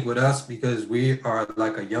difference, I think, with us, because we are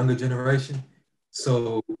like a younger generation,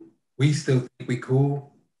 so we still think we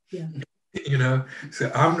cool. Yeah. You know, so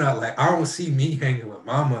I'm not like, I don't see me hanging with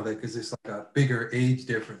my mother because it's like a bigger age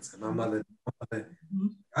difference. And my mother, I'd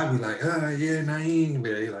be like, yeah, Nyeeam.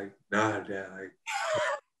 But he's like, nah, Dad, like,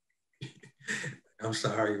 I'm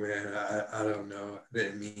sorry, man. I don't know. I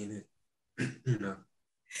didn't mean it. You know.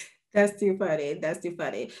 That's too funny. That's too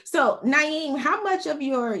funny. So, Nyeeam, how much of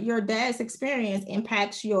your dad's experience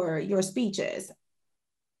impacts your speeches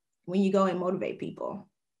when you go and motivate people?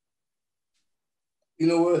 You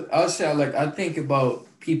know what? I'll say, I think about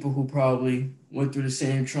people who probably went through the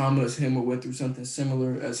same trauma as him or went through something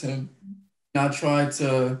similar as him. And I try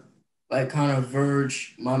to kind of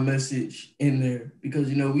verge my message in there, because,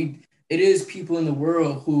 you know, it is people in the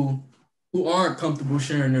world who aren't comfortable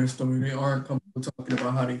sharing their story. They aren't comfortable talking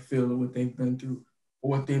about how they feel or what they've been through or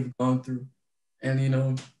what they've gone through. And, you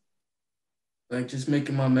know, just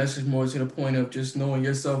making my message more to the point of just knowing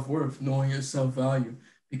your self-worth, knowing your self-value.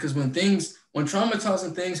 Because when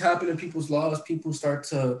traumatizing things happen in people's lives, people start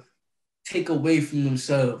to take away from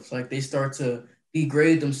themselves. Like, they start to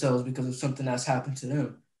degrade themselves because of something that's happened to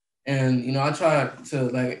them. And, you know, I try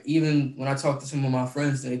to, even when I talk to some of my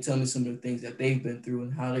friends, they tell me some of the things that they've been through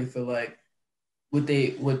and how they feel like what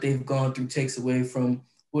they've gone through takes away from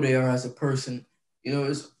who they are as a person. You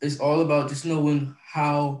know, it's all about just knowing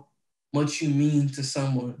how much you mean to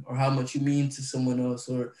someone or how much you mean to someone else,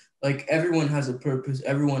 or everyone has a purpose,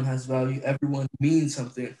 everyone has value, everyone means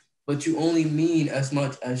something, but you only mean as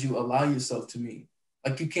much as you allow yourself to mean.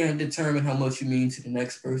 You can't determine how much you mean to the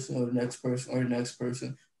next person or the next person or the next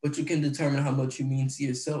person, but you can determine how much you mean to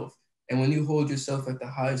yourself. And when you hold yourself at the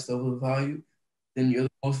highest level of value, then you're the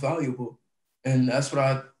most valuable. And that's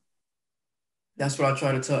what I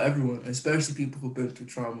try to tell everyone, especially people who've been through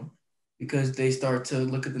trauma, because they start to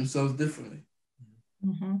look at themselves differently.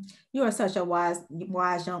 Mm-hmm. You are such a wise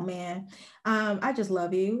young man. I just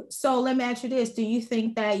love you. So let me ask you this. Do you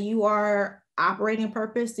think that you are operating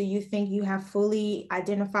purpose? Do you think you have fully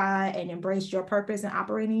identified and embraced your purpose and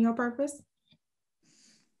operating your purpose?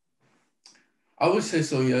 I would say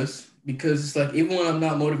so, yes. Because it's even when I'm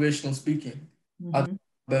not motivational speaking, I do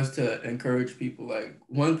my best to encourage people.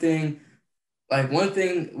 One person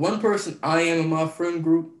I am in my friend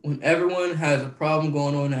group, when everyone has a problem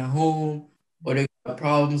going on at home or they got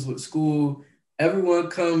problems with school, everyone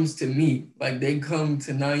comes to me. They come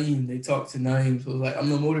to Nyeeam, they talk to Nyeeam. So I'm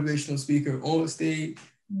the motivational speaker on stage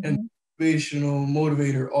and motivational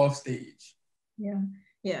motivator off stage. Yeah.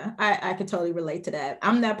 Yeah, I could totally relate to that.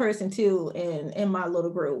 I'm that person too in my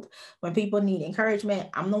little group. When people need encouragement,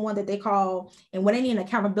 I'm the one that they call. And when they need an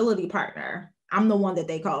accountability partner, I'm the one that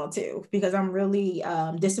they call too, because I'm really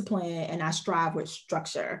disciplined and I strive with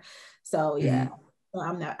structure. So yeah, Mm-hmm.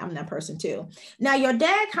 well, I'm that person too. Now your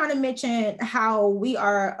dad kind of mentioned how we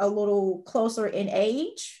are a little closer in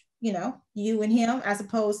age, you and him, as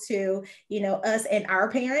opposed to, us and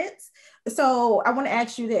our parents. So I want to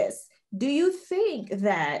ask you this. Do you think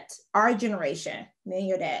that our generation, me and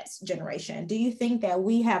your dad's generation, do you think that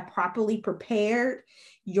we have properly prepared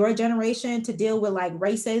your generation to deal with like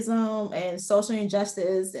racism and social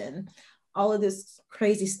injustice and all of this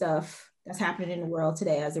crazy stuff that's happening in the world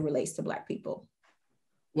today as it relates to Black people?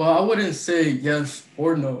 Well, I wouldn't say yes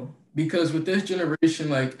or no because with this generation,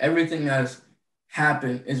 like everything that's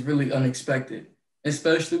happened is really unexpected,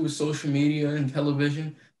 especially with social media and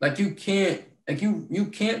television. Like you can't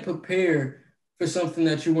prepare for something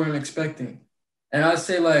that you weren't expecting. And I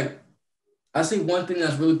say one thing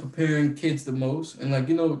that's really preparing kids the most,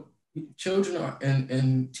 and children are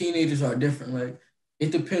and teenagers are different. Like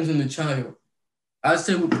it depends on the child. I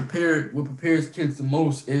say what prepares kids the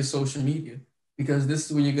most is social media because this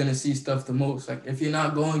is where you're gonna see stuff the most. Like if you're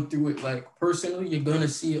not going through it like personally, you're gonna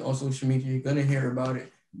see it on social media. You're gonna hear about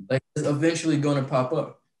it. Like it's eventually gonna pop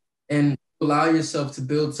up, and allow yourself to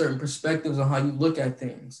build certain perspectives on how you look at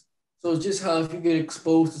things. So it's just how if you get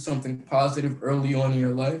exposed to something positive early on in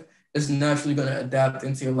your life, it's naturally gonna adapt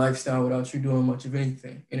into your lifestyle without you doing much of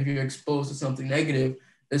anything. And if you're exposed to something negative,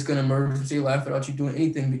 it's gonna merge into your life without you doing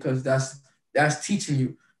anything because that's teaching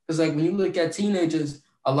you. Because like when you look at teenagers,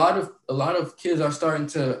 a lot of kids are starting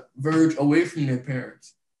to verge away from their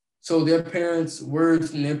parents. So their parents'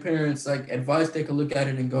 words and their parents' like advice, they could look at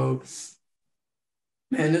it and go,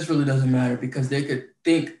 man, this really doesn't matter because they could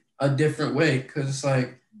think a different way. Because it's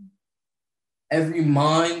like every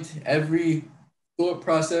mind, every thought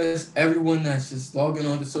process, everyone that's just logging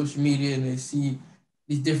on to social media and they see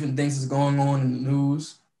these different things that's going on in the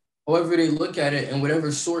news, however they look at it and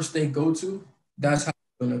whatever source they go to, that's how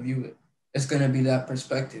they're going to view it. It's going to be that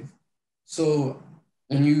perspective. So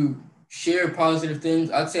when you share positive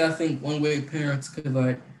things, I think one way parents could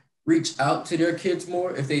like reach out to their kids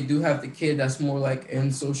more if they do have the kid that's more like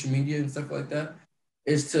in social media and stuff like that,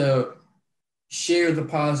 is to share the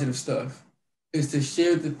positive stuff, is to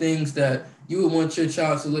share the things that you would want your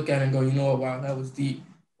child to look at and go, you know what, wow, that was deep,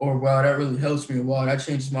 or wow, that really helps me, or wow, that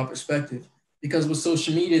changes my perspective. Because with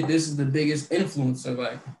social media, this is the biggest influencer.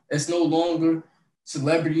 Like, it's no longer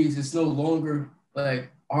celebrities, it's no longer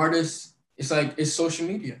like artists. It's like it's social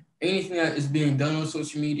media. Anything that is being done on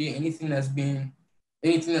social media, anything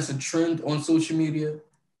that's a trend on social media,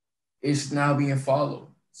 is now being followed.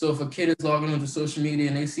 So if a kid is logging onto social media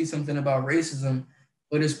and they see something about racism,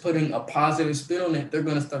 but it's putting a positive spin on it, they're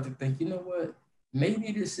gonna start to think, you know what,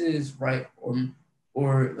 maybe this is right,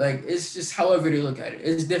 or like it's just however they look at it.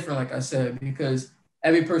 It's different, like I said, because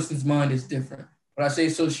every person's mind is different. But I say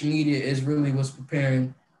social media is really what's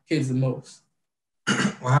preparing kids the most.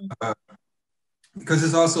 Wow. Because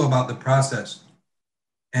it's also about the process.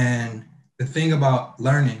 And the thing about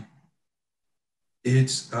learning,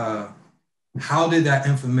 it's how did that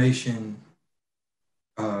information,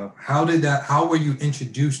 how were you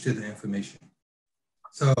introduced to the information?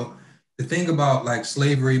 So the thing about like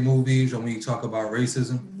slavery movies, or when you talk about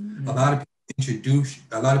racism, a lot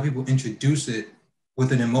of people introduce it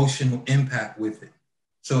with an emotional impact with it.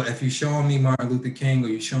 So if you're showing me Martin Luther King or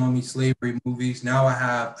you're showing me slavery movies, now I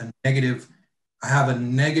have a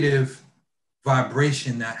negative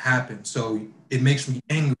vibration that happens. So it makes me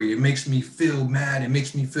angry. It makes me feel mad. It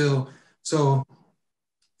makes me feel so.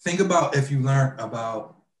 Think about if you learn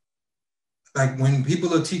about like when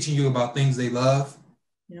people are teaching you about things they love,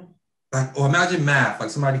 Yeah. like or imagine math, like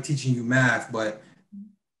somebody teaching you math, but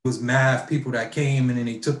it was math people that came and then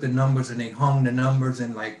they took the numbers and they hung the numbers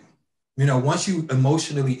and like, once you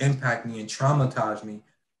emotionally impact me and traumatize me,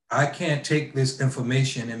 I can't take this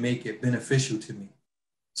information and make it beneficial to me.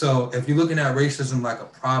 So if you're looking at racism like a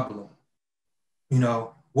problem,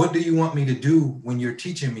 what do you want me to do when you're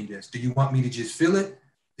teaching me this? Do you want me to just feel it?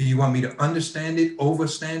 Do you want me to understand it,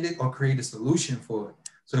 overstand it, or create a solution for it?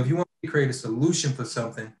 So if you want me to create a solution for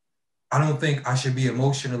something, I don't think I should be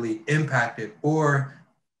emotionally impacted, or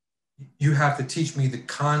you have to teach me the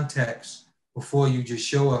context before you just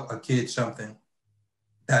show a kid something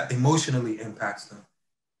that emotionally impacts them.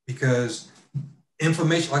 Because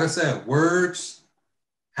information, like I said, words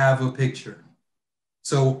have a picture.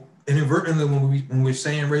 So inadvertently, when we're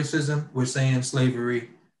saying racism, we're saying slavery,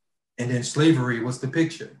 and then slavery was the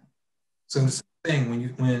picture. So the same thing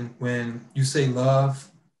when you say love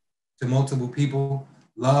to multiple people,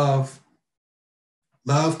 love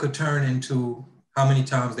could turn into how many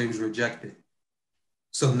times they was rejected.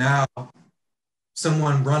 So now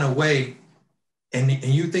someone run away and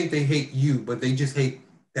you think they hate you, but they just hate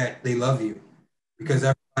that they love you, because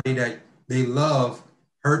everybody that they love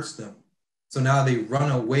hurts them. So now they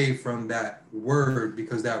run away from that word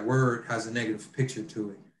because that word has a negative picture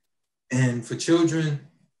to it. And for children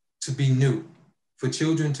to be new, for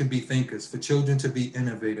children to be thinkers, for children to be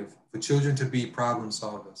innovative, for children to be problem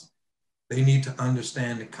solvers, they need to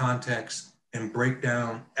understand the context and break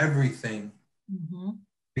down everything.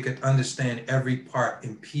 They could understand every part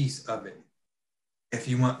and piece of it. If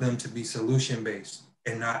you want them to be solution-based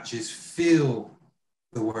and not just feel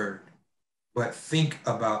the word, but think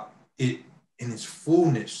about it in its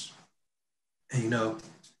fullness. And, you know,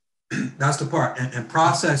 that's the part. And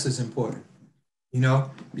process is important, you know,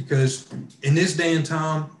 because in this day and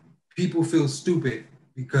time, people feel stupid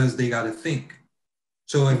because they got to think.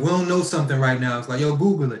 So if we don't know something right now, it's like, yo,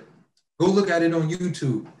 Google it. Go look at it on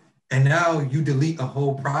YouTube. And now you delete a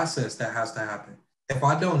whole process that has to happen. If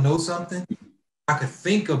I don't know something, I could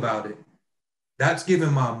think about it. That's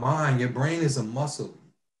giving my mind, your brain is a muscle.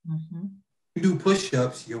 You do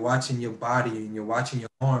push-ups, you're watching your body and you're watching your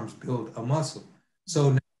arms build a muscle.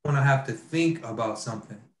 So now when I have to think about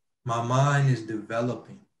something, my mind is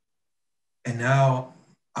developing. And now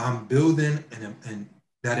I'm building and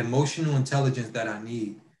that emotional intelligence that I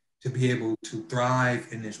need to be able to thrive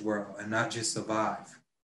in this world and not just survive.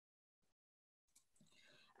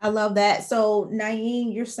 I love that. So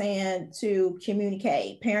Nyeeam, you're saying to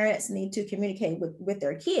communicate. Parents need to communicate with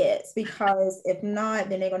their kids, because if not,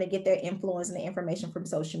 then they're going to get their influence and the information from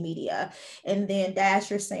social media. And then Dash,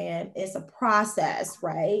 you're saying it's a process,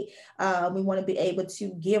 right? We want to be able to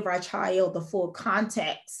give our child the full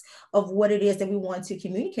context of what it is that we want to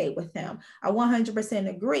communicate with them. I 100%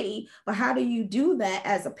 agree. But how do you do that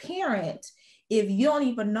as a parent if you don't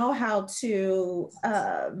even know how to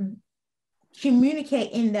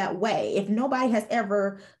communicate in that way, if nobody has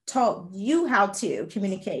ever taught you how to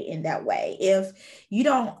communicate in that way, if you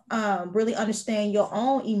don't really understand your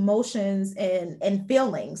own emotions and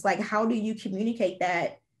feelings? Like, how do you communicate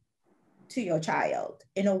that to your child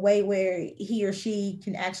in a way where he or she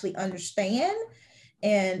can actually understand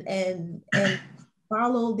and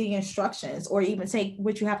follow the instructions, or even take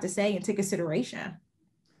what you have to say into consideration?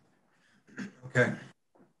 Okay.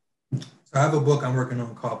 So I have a book I'm working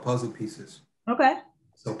on called Puzzle Pieces. Okay.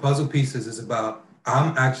 So Puzzle Pieces is about,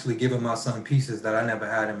 I'm actually giving my son pieces that I never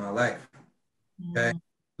had in my life. Okay.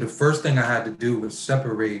 The first thing I had to do was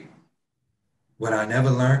separate what I never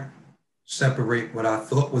learned, separate what I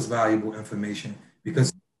thought was valuable information,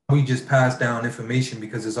 because we just pass down information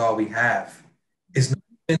because it's all we have. It's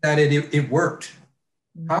not that it worked.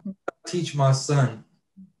 How do I teach my son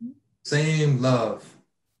same love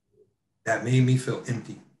that made me feel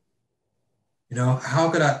empty? You know, how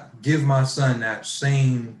could I give my son that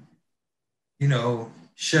same, you know,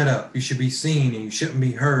 shut up, you should be seen and you shouldn't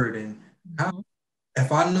be heard? And how,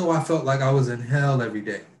 if I knew I felt like I was in hell every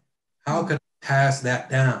day, how could I pass that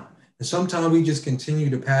down? And sometimes we just continue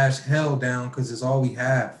to pass hell down because it's all we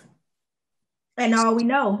have. And all we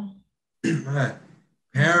know. Right.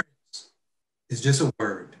 Parents is just a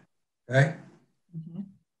word, okay?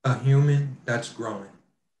 A human that's growing.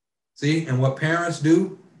 See, and what parents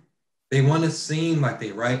do, they want to seem like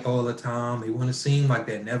they right all the time. They want to seem like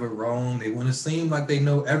they're never wrong. They want to seem like they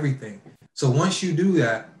know everything. So once you do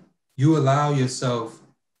that, you allow yourself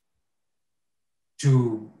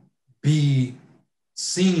to be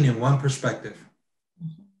seen in one perspective.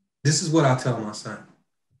 This is what I tell my son.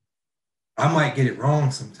 I might get it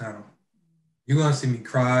wrong sometime. You're going to see me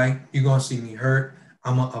cry. You're going to see me hurt.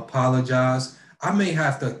 I'm going to apologize. We may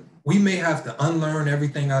have to unlearn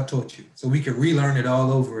everything I taught you so we can relearn it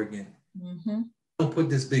all over again. Don't put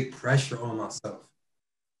this big pressure on myself,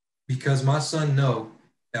 because my son know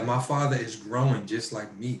that my father is growing just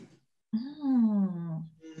like me.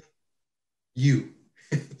 You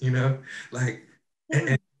know, like,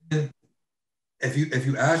 and if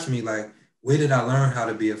you ask me, like, where did I learn how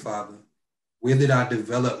to be a father? Where did I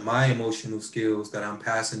develop my emotional skills that I'm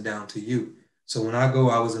passing down to you? So when I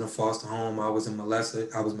was in a foster home, I was molested.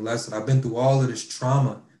 I've been through all of this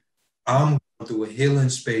trauma. I'm going through a healing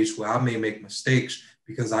space where I may make mistakes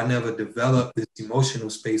because I never developed this emotional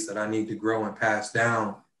space that I need to grow and pass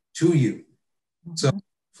down to you. So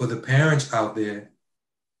for the parents out there,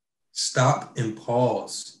 stop and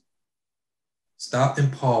pause. Stop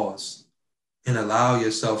and pause and allow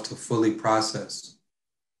yourself to fully process.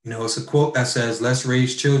 You know, it's a quote that says, let's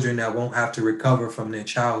raise children that won't have to recover from their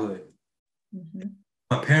childhood.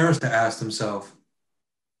 My parents to ask themselves,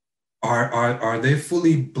 Are they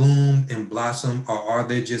fully bloomed and blossomed, or are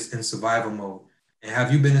they just in survival mode? And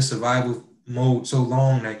have you been in survival mode so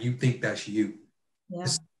long that you think that's you? Yeah.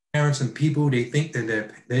 It's parents and people, they think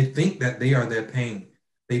that they are their pain.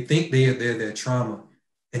 They think they're their trauma.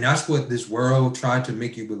 And that's what this world tried to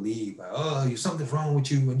make you believe. Like, oh, something's wrong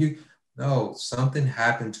with you. And no, something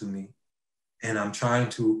happened to me. And I'm trying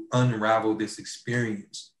to unravel this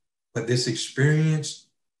experience. But this experience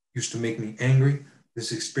used to make me angry.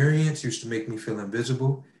 This experience used to make me feel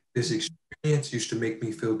invisible. This experience used to make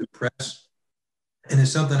me feel depressed. And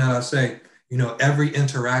it's something that I say, every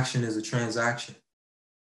interaction is a transaction.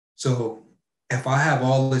 So if I have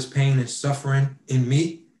all this pain and suffering in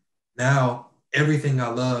me, now everything I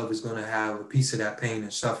love is going to have a piece of that pain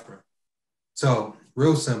and suffering. So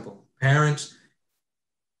real simple. Parents,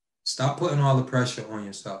 stop putting all the pressure on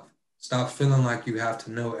yourself. Stop feeling like you have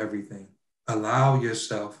to know everything. Allow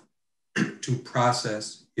yourself to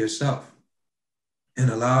process yourself and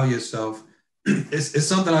allow yourself. It's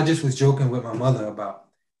something I just was joking with my mother about,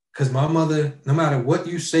 because my mother, no matter what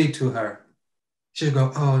you say to her, she'll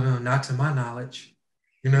go, oh, no, not to my knowledge.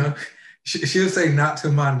 She'll say, not to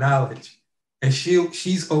my knowledge. And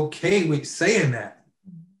she's okay with saying that.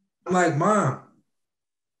 I'm like, Mom,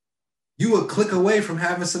 you a click away from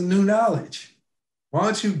having some new knowledge. Why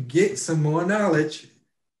don't you get some more knowledge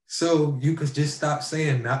so you could just stop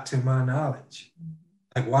saying not to my knowledge?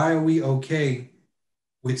 Like, why are we okay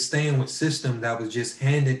with staying with system that was just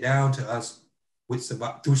handed down to us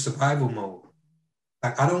through survival mode?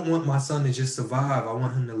 Like, I don't want my son to just survive. I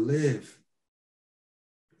want him to live.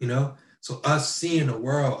 So us seeing the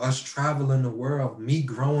world, us traveling the world, me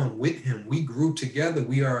growing with him, we grew together.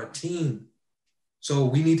 We are a team. So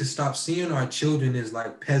we need to stop seeing our children as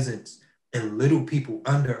like peasants and little people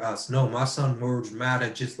under us. No, my son's words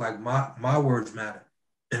matter just like my words matter.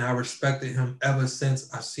 And I respected him ever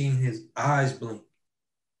since I seen his eyes blink.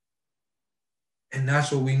 And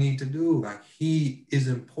that's what we need to do. Like, he is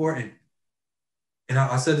important. And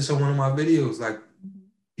I said this on one of my videos, like,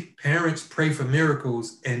 parents pray for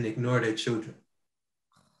miracles and ignore their children.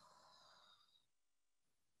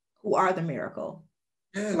 Who are the miracle?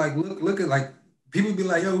 Yeah, like, look at, like, people be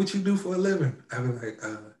like, yo, what you do for a living? I be like,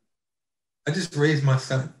 I just raised my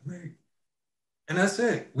son. Like, and that's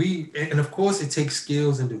it. And of course, it takes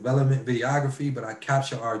skills and development, videography, but I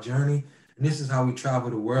capture our journey. And this is how we travel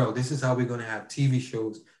the world. This is how we're going to have TV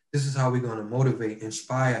shows. This is how we're going to motivate,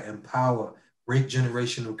 inspire, empower, break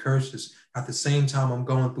generational curses. At the same time, I'm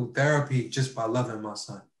going through therapy just by loving my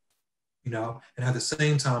son, and at the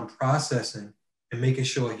same time processing and making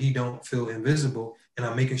sure he don't feel invisible. And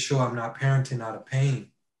I'm making sure I'm not parenting out of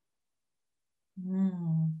pain.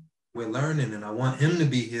 We're learning, and I want him to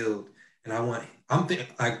be healed. And I'm thinking,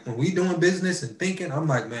 like, when we doing business and thinking, I'm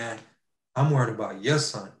like, man, I'm worried about your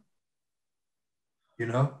son,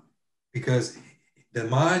 because the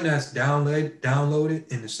mind that's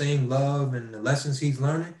downloaded in the same love and the lessons he's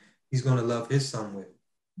learning, he's going to love his son with.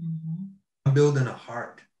 Mm-hmm. I'm building a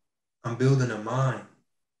heart. I'm building a mind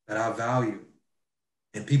that I value.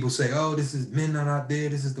 And people say, oh, this is men that are out there.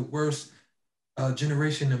 This is the worst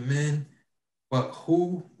generation of men. But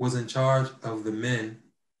who was in charge of the men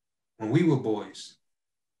when we were boys?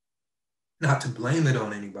 Not to blame it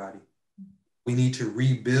on anybody. We need to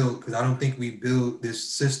rebuild, because I don't think we build this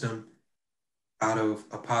system out of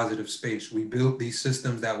a positive space. We built these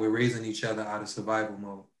systems that we're raising each other out of survival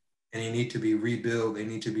mode, and they need to be rebuilt. They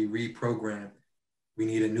need to be reprogrammed. We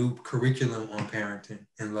need a new curriculum on parenting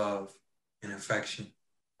and love and affection.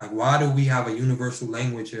 Like, why do we have a universal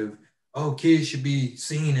language of, oh, kids should be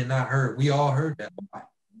seen and not heard? We all heard that. Why?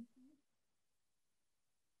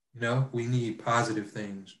 We need positive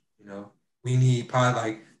things. We need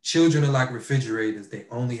like, children are like refrigerators. They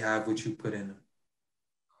only have what you put in them.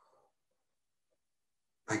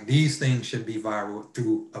 Like, these things should be viral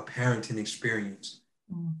through a parenting experience.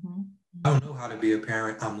 Mm-hmm. I don't know how to be a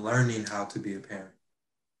parent. I'm learning how to be a parent.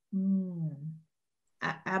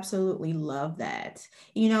 I absolutely love that.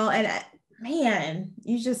 And man,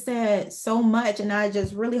 you just said so much. And I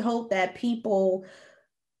just really hope that people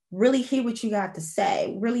really hear what you got to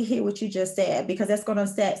say, really hear what you just said, because that's going to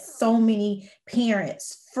set so many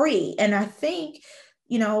parents free. And I think,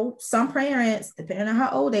 some parents, depending on how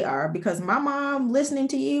old they are, because my mom listening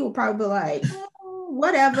to you will probably be like,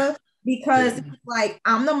 whatever, because it's like,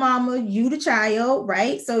 I'm the mama, you the child,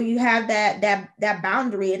 right? So you have that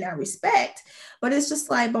boundary and that respect. But it's just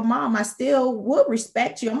like, but Mom, I still would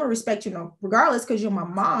respect you. I'm going to respect you, regardless, because you're my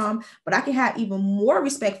mom. But I can have even more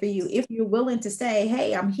respect for you if you're willing to say,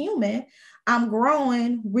 hey, I'm human. I'm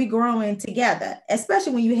growing. We're growing together,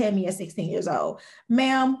 especially when you had me at 16 years old.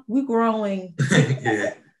 Ma'am, we're growing.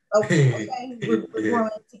 Yeah. Okay, we're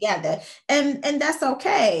growing together, and that's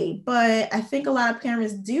okay. But I think a lot of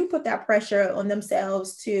parents do put that pressure on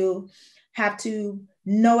themselves to have to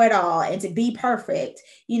know it all and to be perfect,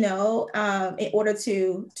 in order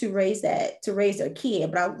to raise their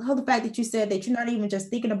kid. But I love the fact that you said that you're not even just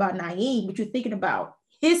thinking about Nyeeam, but you're thinking about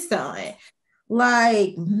his son.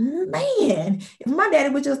 Like, man, if my daddy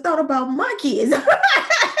would just thought about my kids.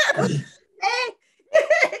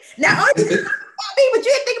 Now, only me, but you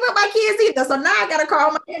didn't think about my kids either. So now I gotta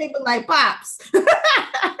call my daddy and be like, Pops.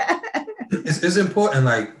 It's important.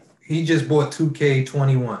 Like, he just bought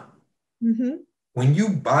 2K21. Mm-hmm. When you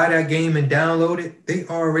buy that game and download it, they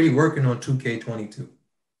already working on 2K22.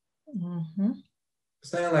 Mm-hmm.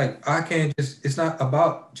 Saying like, I can't just, it's not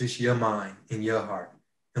about just your mind and your heart.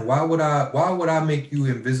 And why would I make you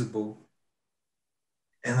invisible?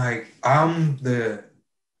 And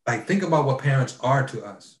think about what parents are to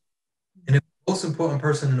us. And if the most important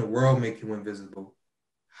person in the world make you invisible,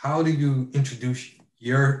 how do you introduce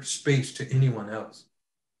your space to anyone else?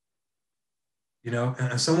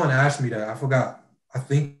 And someone asked me that, I forgot. I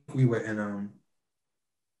think we were in,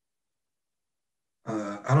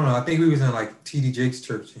 I don't know. I think we was in like TD Jakes'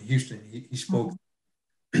 church in Houston. He spoke,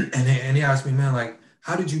 and he asked me, man, like,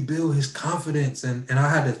 how did you build his confidence? And I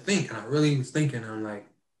had to think, and I really was thinking. I'm like,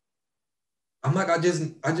 I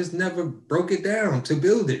just never broke it down to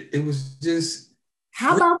build it. It was just.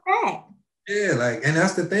 How about that? Yeah, like, and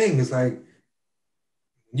that's the thing. It's like,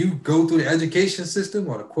 you go through the education system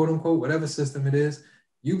or the quote unquote whatever system it is,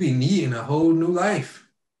 you be needing a whole new life.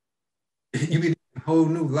 You be needing a whole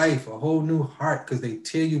new life, a whole new heart, because they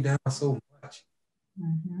tear you down so much.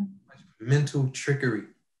 Mm-hmm. Mental trickery.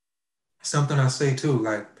 Something I say too,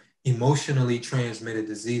 like emotionally transmitted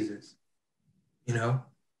diseases.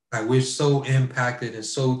 Like, we're so impacted and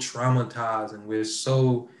so traumatized, and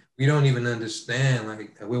we don't even understand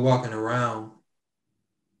like that we're walking around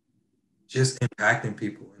just impacting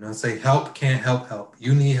people. And I say, help can't help.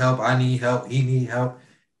 You need help, I need help, he need help.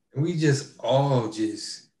 And we just all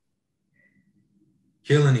just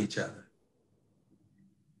killing each other.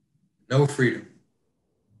 No freedom.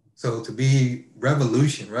 So to be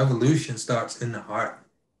revolution starts in the heart.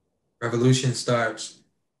 Revolution starts,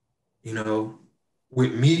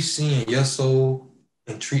 with me seeing your soul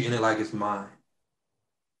and treating it like it's mine.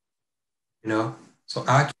 So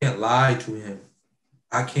I can't lie to him.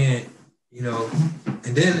 I can't,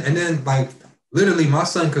 and then like literally my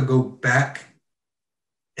son could go back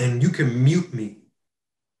and you can mute me.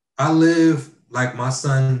 I live like my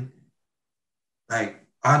son, like,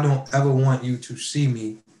 I don't ever want you to see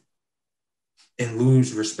me and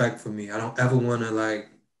lose respect for me. I don't ever want to like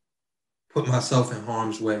put myself in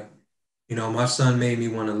harm's way. My son made me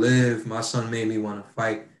want to live. My son made me want to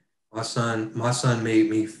fight. My son made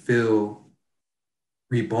me feel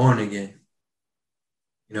reborn again.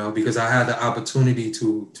 Because I had the opportunity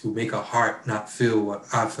to make a heart not feel what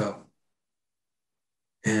I felt.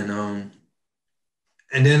 And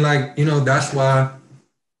then like, that's why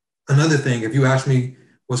another thing, if you ask me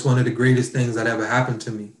what's one of the greatest things that ever happened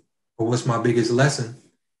to me, or what's my biggest lesson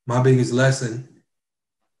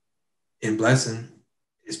in blessing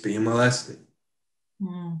is being molested,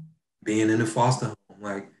 being in a foster home.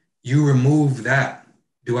 Like, you remove that.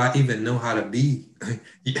 Do I even know how to be?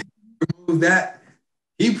 Remove that.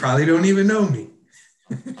 He probably don't even know me.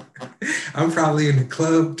 I'm probably in the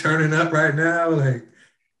club turning up right now. Like,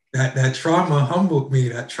 that trauma humbled me.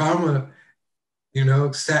 That trauma,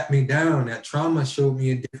 sat me down. That trauma showed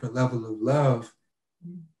me a different level of love.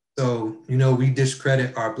 So, we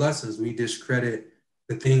discredit our blessings. We discredit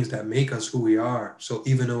the things that make us who we are. So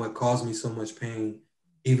even though it caused me so much pain,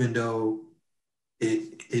 even though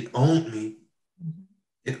it owned me,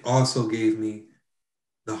 it also gave me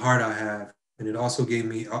the heart I have. And it also gave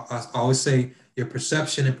me, I always say, your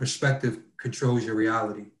perception and perspective controls your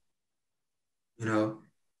reality.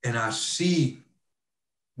 And I see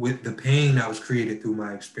with the pain that was created through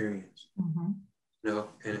my experience, and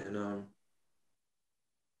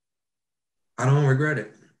I don't regret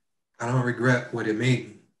it. I don't regret what it made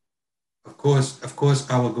me. Of course,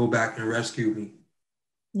 I would go back and rescue me.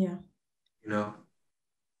 Yeah.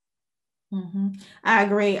 I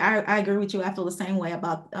agree. I agree with you. I feel the same way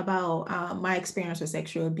about my experience with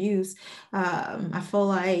sexual abuse. I feel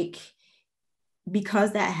like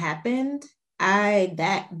because that happened,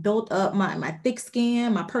 that built up my thick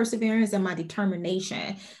skin, my perseverance, and my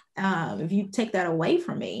determination. If you take that away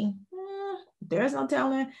from me, there's no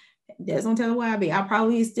telling where I'd be. I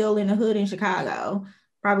probably still in the hood in Chicago,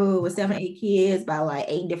 probably with 7, 8 kids by like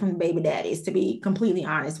 8 different baby daddies, to be completely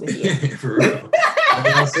honest with you. For real.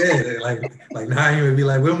 Like I said, like Nyeeam would be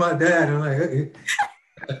like, "Where's my dad?" I'm like,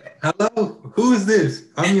 Hello, who is this?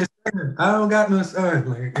 I'm your son. I don't got no son.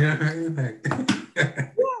 Like, you know what I mean? Like,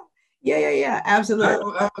 Yeah. I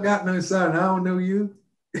Absolutely. don't got no son. I don't know you.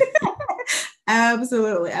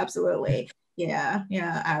 Absolutely. Yeah,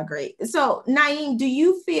 I agree. So, Nyeeam, do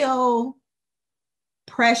you feel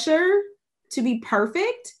pressure to be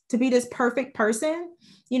perfect, to be this perfect person,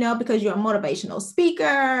 because you're a motivational speaker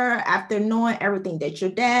after knowing everything that your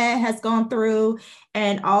dad has gone through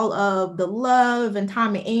and all of the love and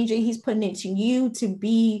time and energy he's putting into you to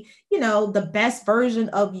be, the best version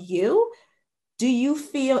of you? Do you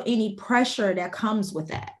feel any pressure that comes with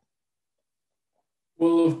that?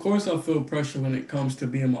 Well, of course, I feel pressure when it comes to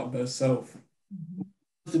being my best self.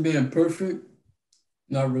 To being perfect,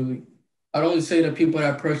 not really. I'd only say that people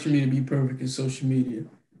that pressure me to be perfect is social media.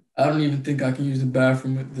 I don't even think I can use the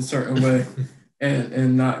bathroom a certain way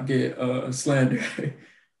and not get slandered.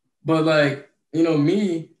 But like,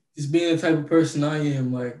 me just being the type of person I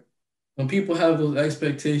am, like when people have those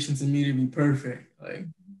expectations of me to be perfect, like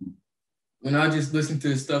when I just listen to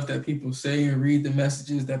the stuff that people say and read the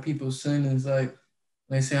messages that people send, it's like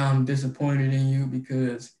they say I'm disappointed in you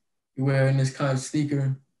because you're wearing this kind of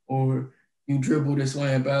sneaker or you dribble this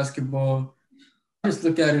way in basketball. I just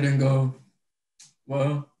look at it and go,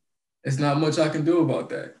 well, it's not much I can do about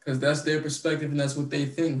that because that's their perspective and that's what they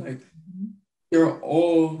think. Like they're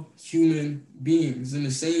all human beings and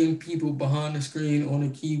the same people behind the screen on the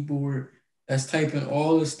keyboard that's typing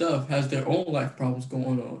all the stuff has their own life problems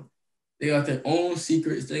going on. They got their own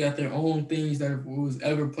secrets. They got their own things that if it was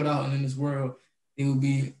ever put out in this world, they would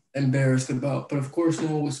be embarrassed about. But of course, no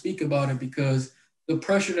one would speak about it because the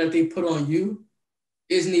pressure that they put on you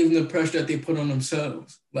isn't even the pressure that they put on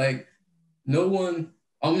themselves. Like no one,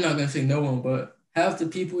 I'm not gonna say no one, but half the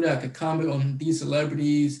people that could comment on these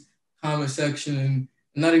celebrities, comment section, and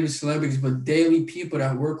not even celebrities, but daily people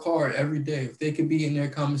that work hard every day. If they could be in their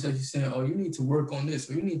comment section saying, "Oh, you need to work on this,"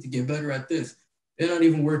 or "You need to get better at this," they're not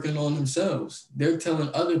even working on themselves. They're telling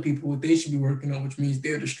other people what they should be working on, which means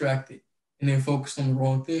they're distracted and they're focused on the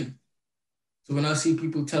wrong thing. So when I see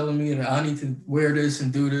people telling me that I need to wear this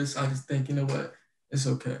and do this, I just think, you know what? It's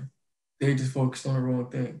okay. They just focused on the wrong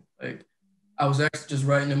thing. Like I was actually just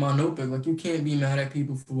writing in my notebook, like you can't be mad at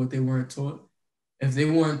people for what they weren't taught. If they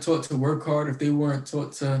weren't taught to work hard, if they weren't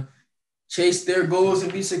taught to chase their goals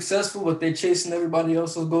and be successful, but they're chasing everybody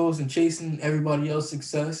else's goals and chasing everybody else's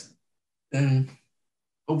success, then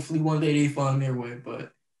hopefully one day they find their way.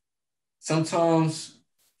 But sometimes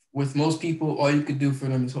with most people, all you could do for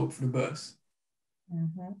them is hope for the best.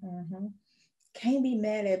 Mm-hmm. Can't be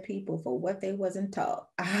mad at people for what they wasn't taught.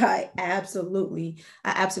 I absolutely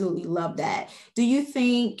love that. Do you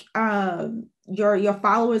think your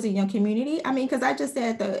followers in your community? I mean, because I just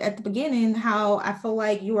said at the beginning how I feel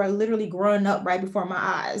like you are literally growing up right before my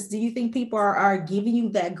eyes. Do you think people are giving you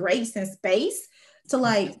that grace and space to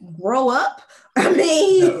like grow up? I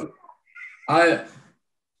mean, No, I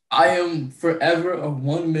I am forever a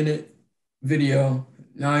 1 minute video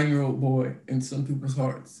 9-year-old boy in some people's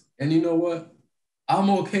hearts. And you know what? I'm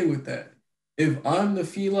okay with that. If I'm the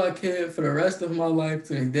feline kid for the rest of my life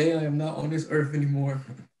to the day I am not on this earth anymore,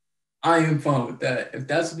 I am fine with that. If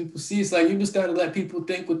that's what people see, it's like you just gotta let people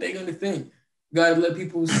think what they're gonna think. You gotta let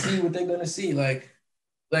people see what they're gonna see. Like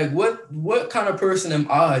what kind of person am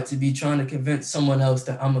I to be trying to convince someone else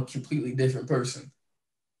that I'm a completely different person?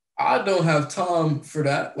 I don't have time for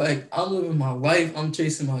that. Like I'm living my life, I'm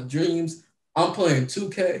chasing my dreams, I'm playing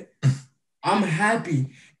 2K. I'm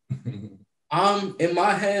happy. I'm in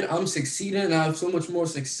my head, I'm succeeding. I have so much more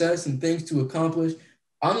success and things to accomplish.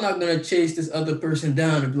 I'm not gonna chase this other person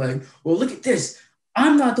down and be like, well, look at this.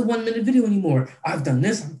 I'm not the 1 minute video anymore. I've done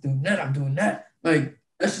this, I'm doing that, I'm doing that. Like,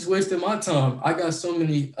 that's just wasting my time. I got so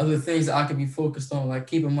many other things that I could be focused on, like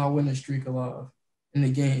keeping my winning streak alive in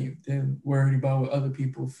the game than worried about what other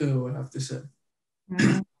people feel and have to say.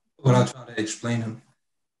 What I try to explain him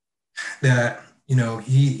that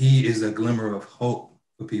he is a glimmer of hope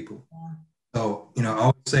for people. So I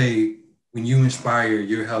would say when you inspire,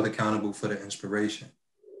 you're held accountable for the inspiration.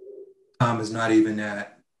 Time is not even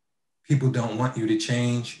that. People don't want you to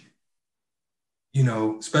change.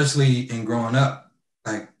 Especially in growing up,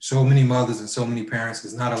 like so many mothers and so many parents,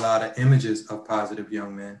 there's not a lot of images of positive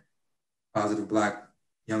young men, positive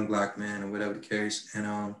young black men, or whatever the case.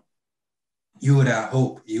 And you were that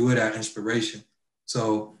hope, you were that inspiration.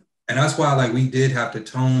 So, and that's why like we did have to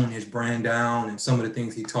tone his brand down and some of the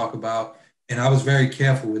things he talked about. And I was very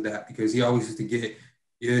careful with that because he always used to get,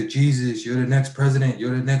 you're Jesus, you're the next president,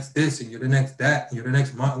 you're the next this, and you're the next that, and you're the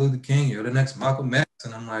next Martin Luther King, you're the next Malcolm X.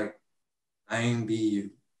 And I'm like, I ain't be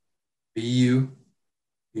you. Be you,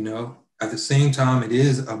 At the same time, it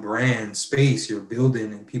is a brand space you're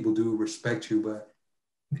building and people do respect you, but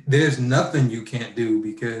there's nothing you can't do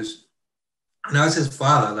because, and as his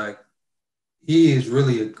father, like, he is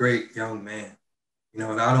really a great young man, you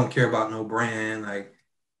know, and I don't care about no brand, like,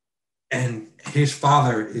 and his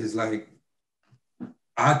father is like,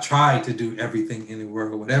 I tried to do everything in the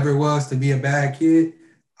world, whatever it was to be a bad kid,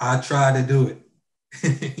 I tried to do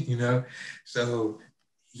it, you know? So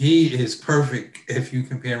he is perfect if you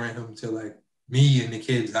comparing him to like me and the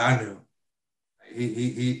kids I knew.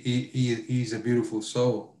 He's a beautiful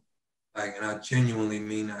soul. Like, and I genuinely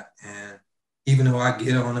mean that. And even though I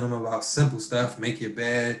get on him about simple stuff, make your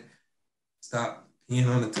bed, stop peeing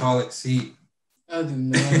on the toilet seat. I do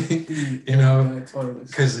not. You know,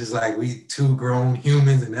 because it's like we two grown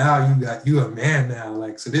humans, and now you a man now.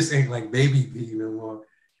 Like, so this ain't like baby pee no more.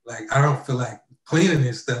 Like, I don't feel like cleaning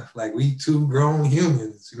this stuff. Like, we two grown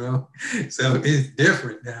humans, you know. So it's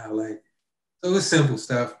different now. Like, so it's simple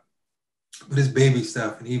stuff, but it's baby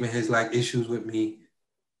stuff, and even his like issues with me.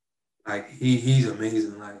 Like, he's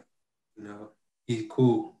amazing. Like, you know, he's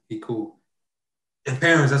cool. He cool. And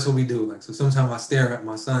parents, that's what we do. Like, so sometimes I stare at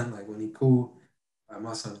my son, like when he cool. Like,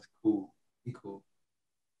 my son is cool. He cool.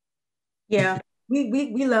 Yeah,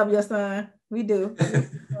 we love your son. We do.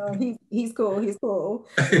 He's cool. He's cool.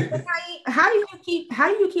 How do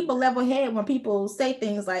you keep a level head when people say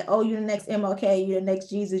things like, "Oh, you're the next MLK, you're the next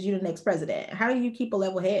Jesus, you're the next president"? How do you keep a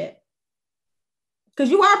level head? Because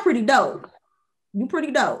you are pretty dope. You're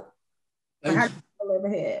pretty dope. But how do you keep a level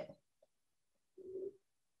head?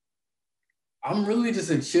 I'm really just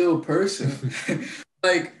a chill person.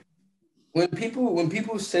 Like, when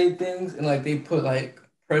people say things and like they put like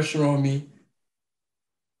pressure on me,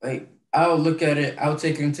 like, I'll look at it, I'll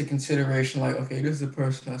take it into consideration, like, okay, this is a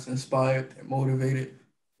person that's inspired and motivated.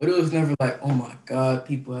 But it was never like, oh my God,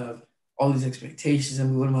 people have all these expectations of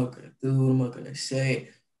me. What am I gonna do? What am I gonna say?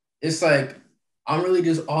 It's like I'm really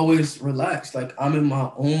just always relaxed. Like, I'm in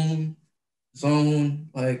my own zone.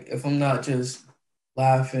 Like, if I'm not just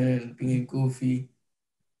laughing and being goofy,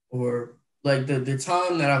 or like the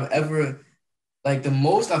time that I've ever, like, the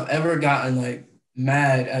most I've ever gotten like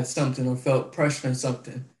mad at something or felt pressure in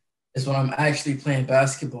something is when I'm actually playing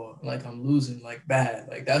basketball. Like, I'm losing like bad.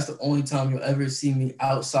 Like, that's the only time you'll ever see me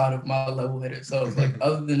outside of my level-headed self. Like,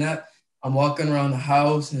 other than that, I'm walking around the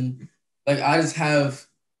house and like I just have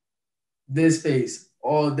this face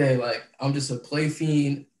all day. Like, I'm just a play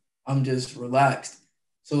fiend. I'm just relaxed.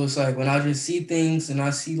 So it's like when I just see things and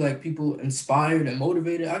I see like people inspired and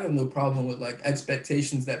motivated, I have no problem with like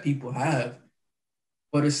expectations that people have.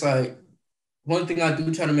 But it's like one thing I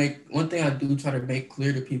do try to make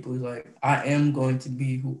clear to people is like, I am going to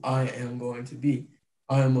be who I am going to be.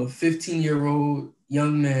 I am a 15-year-old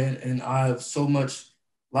young man and I have so much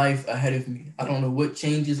life ahead of me. I don't know what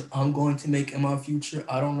changes I'm going to make in my future.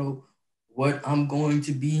 I don't know what I'm going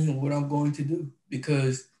to be and what I'm going to do.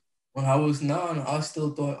 Because when I was 9, I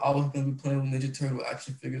still thought I was going to be playing with Ninja Turtle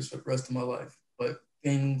action figures for the rest of my life. But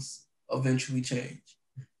things eventually change.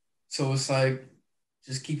 So it's like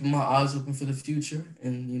just keeping my eyes open for the future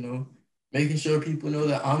and, making sure people know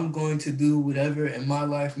that I'm going to do whatever in my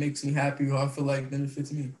life makes me happy or I feel like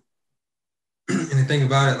benefits me. And the thing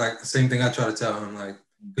about it, like the same thing I try to tell him, like,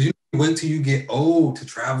 because you wait till you get old to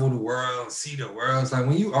travel the world, see the world. It's like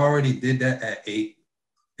when you already did that at 8,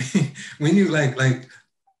 when you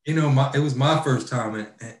it was my first time in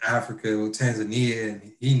Africa with Tanzania,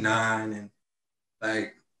 and he 9,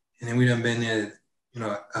 and then we done been there,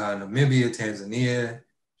 Namibia, Tanzania,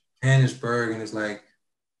 Johannesburg, and it's like,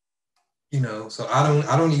 so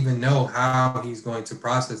I don't even know how he's going to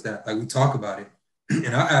process that. Like, we talk about it,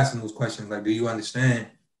 and I ask him those questions, like, do you understand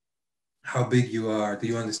how big you are? Do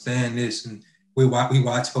you understand this? And we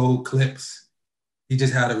watch old clips. He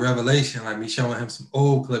just had a revelation, like me showing him some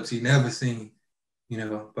old clips he never seen,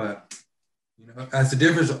 but that's the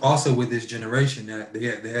difference also with this generation, that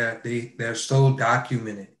they're so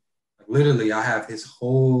documented. Like, literally, I have his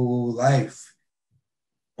whole life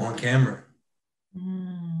on camera.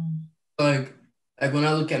 Like when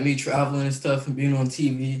I look at me traveling and stuff and being on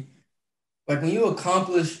TV, like when you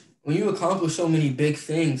accomplish so many big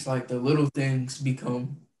things, like the little things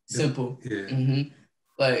become simple. Yeah. Mm-hmm.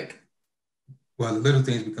 Well, the little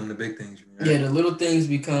things become the big things. Right? Yeah, the little things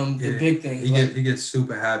become the big things. He gets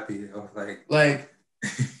super happy. Like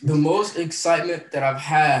the most excitement that I've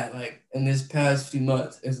had, like, in this past few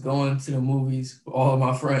months is going to the movies with all of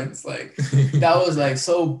my friends. Like, that was like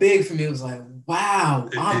so big for me. It was like, wow,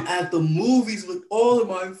 I'm at the movies with all of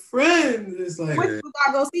my friends. It's like, what did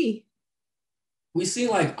I go see? we seen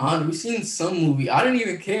like on we seen some movie. I didn't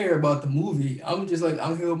even care about the movie. I'm just like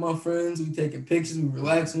I'm here with my friends. We taking pictures. We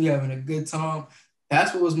relaxing. We having a good time.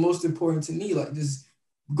 That's what was most important to me. Like just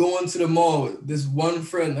going to the mall with this one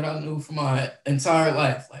friend that I knew for my entire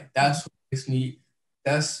life. Like that's what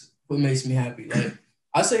makes me happy. Like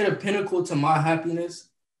I say the pinnacle to my happiness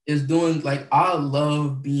is doing like I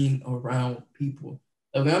love being around people.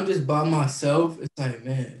 Like when I'm just by myself, it's like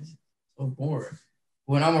man, it's so boring.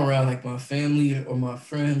 When I'm around like my family or my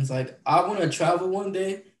friends, like I want to travel one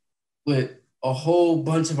day with a whole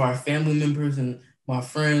bunch of our family members and my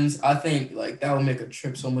friends. I think like that would make a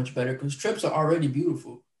trip so much better because trips are already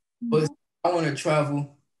beautiful. But Mhm. I want to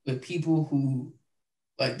travel with people who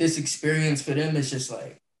like this experience for them is just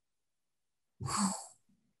like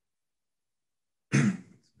I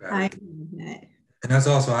Bad. agree with that. And that's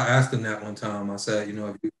also, I asked him that one time. I said, you know,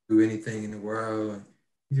 if you do anything in the world, and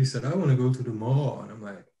he just said, I want to go to the mall. And I'm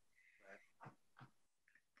like,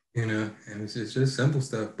 you know, and it's just simple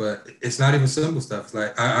stuff, but it's not even simple stuff. It's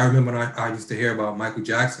like, I remember when I used to hear about Michael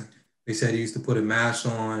Jackson. They said he used to put a mask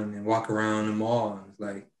on and walk around the mall. And it's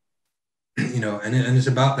like, you know, and it's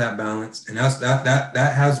about that balance. And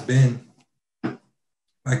that has been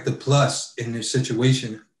like the plus in this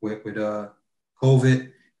situation with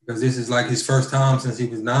COVID, because this is like his first time since he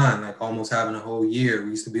was 9, like almost having a whole year. We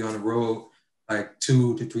used to be on the road like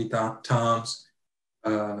 2 to 3 times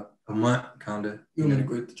a month, kind of. you want me to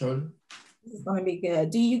go the charger? This is going to be good.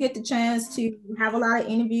 Do you get the chance to have a lot of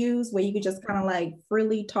interviews where you could just kind of like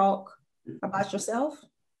freely talk about yourself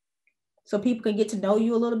so people can get to know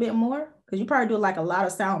you a little bit more? Because you probably do like a lot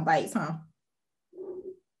of sound bites, huh?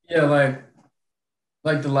 Yeah,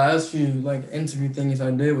 like the last few like interview things I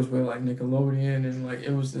did was with like Nickelodeon and like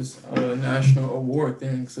it was this national award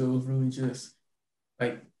thing. So it was really just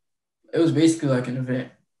like it was basically like an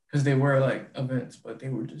event because they were like events, but they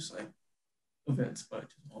were just like events, but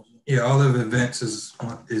just also. Yeah, all of the events is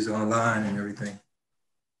online and everything.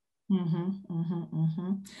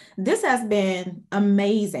 This has been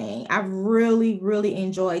amazing. I've really, really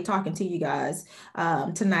enjoyed talking to you guys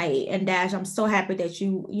tonight. And Dash, I'm so happy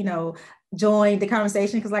that joined the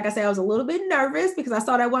conversation because, like I said, I was a little bit nervous because I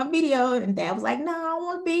saw that one video and Dad was like, "No, I don't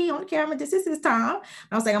want to be on camera. This is his time."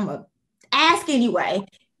 And I was like, "I'm gonna ask anyway."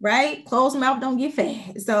 Right? Closed mouth don't get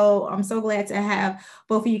fed. So I'm so glad to have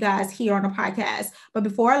both of you guys here on the podcast. But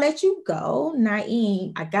before I let you go,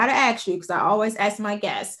 Nyeeam, I gotta ask you because I always ask my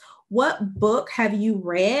guests, what book have you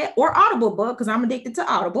read, or Audible book, because I'm addicted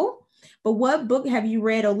to Audible, but what book have you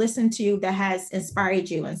read or listened to that has inspired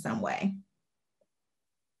you in some way?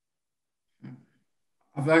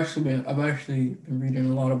 I've actually been reading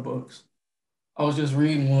a lot of books. I was just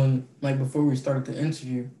reading one like before we started the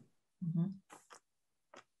interview. Mhm.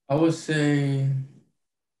 I would say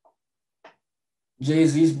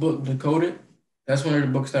Jay-Z's book Decoded. That's one of the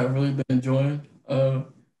books that I've really been enjoying.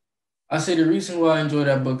 I say the reason why I enjoy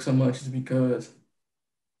that book so much is because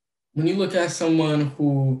when you look at someone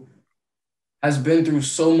who has been through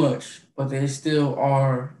so much, but they still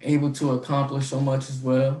are able to accomplish so much as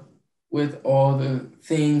well with all the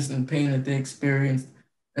things and pain that they experienced,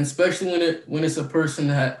 and especially when it's a person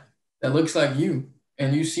that looks like you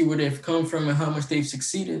and you see where they've come from and how much they've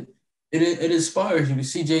succeeded, it inspires you to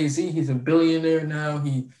see Jay-Z. He's a billionaire now.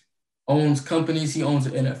 He owns companies. He owns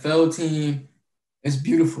an NFL team. It's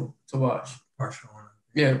beautiful to watch. Partial on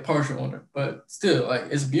Yeah, partial owner, but still, like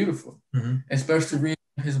it's beautiful, it. especially reading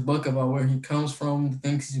his book about where he comes from, the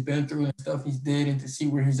things he's been through, and stuff he's did, and to see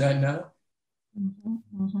where he's at now.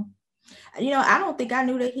 I don't think I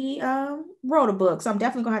knew that he wrote a book, so I'm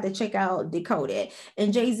definitely gonna have to check out Decoded.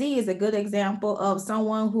 And Jay-Z is a good example of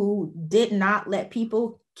someone who did not let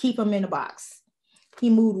people keep him in a box.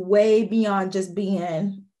 He moved way beyond just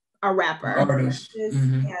being a An rapper. artist. Yeah,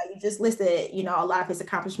 you just listed, a lot of his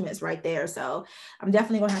accomplishments right there. So I'm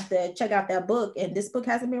definitely gonna have to check out that book. And this book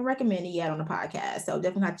hasn't been recommended yet on the podcast, so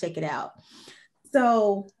definitely have to check it out.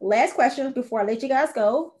 So, last question before I let you guys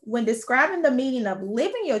go. When describing the meaning of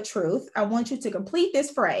living your truth, I want you to complete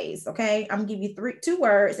this phrase. Okay, I'm gonna give you 2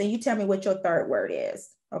 words, and you tell me what your third word is.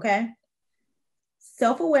 Okay,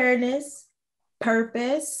 self-awareness,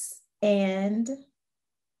 purpose, and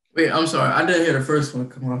Wait, I'm sorry, I didn't hear the first one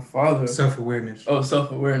because my father. Self-awareness. Oh,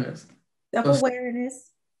 self-awareness.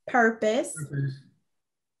 self-awareness, purpose.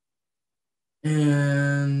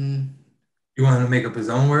 And You want him to make up his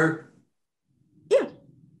own word? Yeah.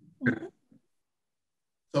 Mhm.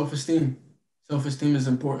 self-esteem. Self-esteem is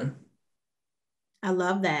important. I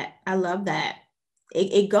love that. I love that.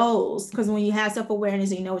 It goes because when you have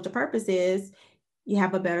self-awareness and you know what your purpose is, you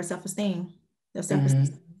have a better self-esteem. Your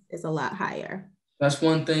self-esteem is a lot higher. That's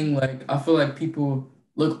one thing. Like I feel like people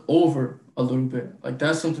look over a little bit. Like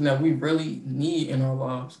that's something that we really need in our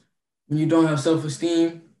lives. When you don't have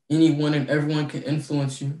self-esteem, anyone and everyone can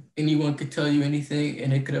influence you. Anyone could tell you anything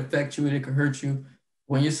and it could affect you and it could hurt you.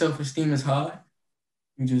 When your self-esteem is high,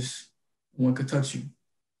 no one could touch you.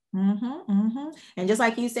 And just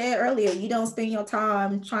like you said earlier, you don't spend your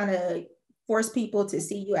time trying to force people to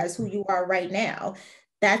see you as who you are right now.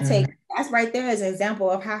 That's right there as an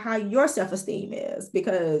example of how high your self-esteem is,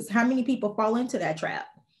 because how many people fall into that trap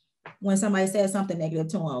when somebody says something negative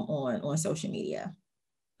to them on social media?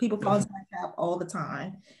 People fall into that trap all the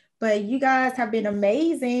time. But you guys have been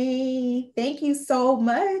amazing. Thank you so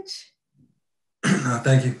much. No,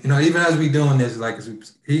 thank you. You know, even as we doing this, like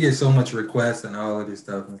he gets so much requests and all of this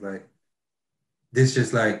stuff. It's like this,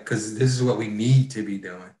 just like, because this is what we need to be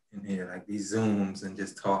doing in here, like these Zooms and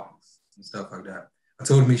just talks and stuff like that. I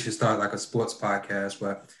told him he should start like a sports podcast.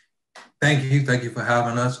 But thank you for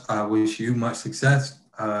having us. I wish you much success.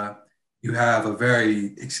 You have a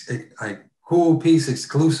very cool piece,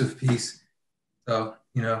 exclusive piece. So,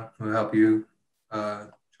 you know, we'll help you try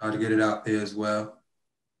to get it out there as well.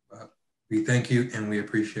 We thank you and we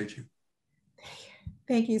appreciate you.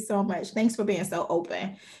 Thank you so much. Thanks for being so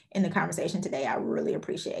open in the conversation today. I really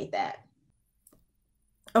appreciate that.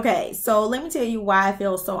 Okay, so let me tell you why I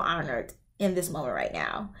feel so honored in this moment right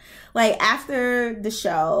now. Like after the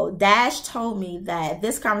show, Dash told me that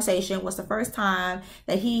this conversation was the first time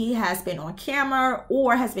that he has been on camera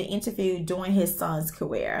or has been interviewed during his son's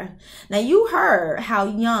career. Now you heard how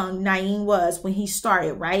young Nyeeam was when he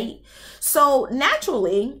started, right? So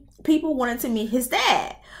naturally, people wanted to meet his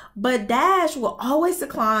dad. But Dash will always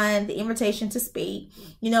decline the invitation to speak,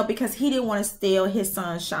 you know, because he didn't want to steal his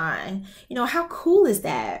son's shine. You know, how cool is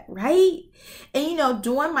that, right? And, you know,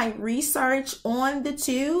 doing my research on the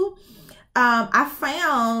two, I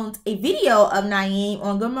found a video of Nyeeam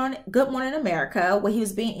on Good Morning America where he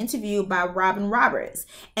was being interviewed by Robin Roberts.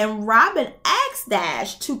 And Robin asked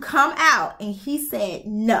Dash to come out and he said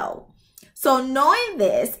no. So knowing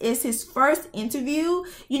this is his first interview,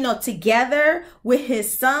 you know, together with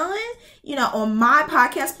his son, you know, on my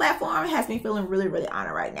podcast platform has me feeling really, really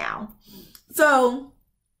honored right now. So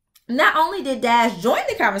not only did Dash join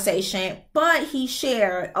the conversation, but he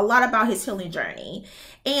shared a lot about his healing journey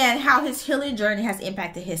and how his healing journey has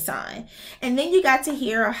impacted his son. And then you got to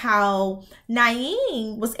hear how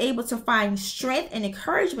Nyeeam was able to find strength and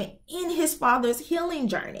encouragement in his father's healing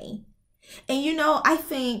journey. And, you know, I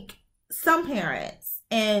think some parents,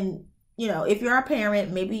 and you know, if you're a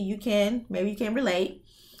parent, maybe you can relate.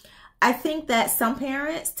 I think that some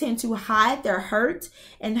parents tend to hide their hurt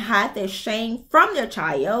and hide their shame from their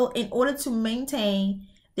child in order to maintain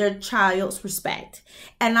their child's respect.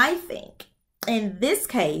 And I think in this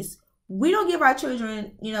case, we don't give our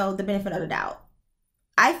children, you know, the benefit of the doubt.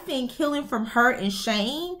 I think healing from hurt and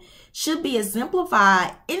shame should be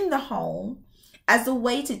exemplified in the home as a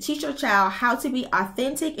way to teach your child how to be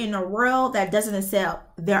authentic in a world that doesn't accept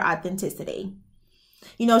their authenticity.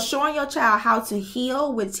 You know, showing your child how to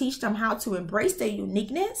heal will teach them how to embrace their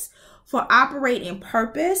uniqueness, for operate in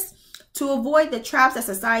purpose, to avoid the traps that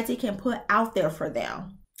society can put out there for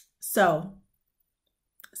them. So,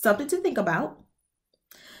 something to think about,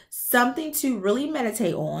 something to really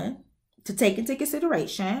meditate on, to take into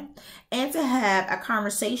consideration, and to have a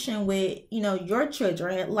conversation with, you know, your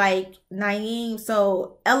children, like Nyeeam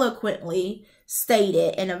so eloquently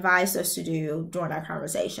stated and advised us to do during our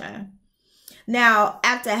conversation. Now,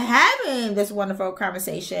 after having this wonderful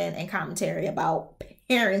conversation and commentary about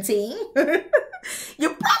parenting,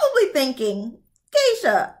 you're probably thinking,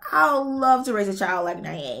 Keisha, I would love to raise a child like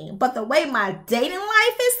Nyeeam, but the way my dating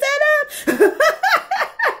life is set up,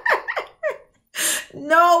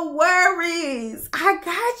 no worries. I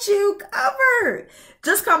got you covered.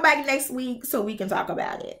 Just come back next week so we can talk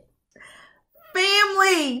about it. Family,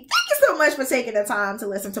 thank you so much for taking the time to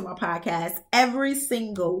listen to my podcast every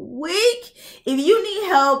single week. If you need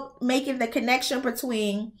help making the connection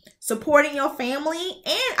between supporting your family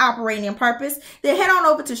and operating in purpose, then head on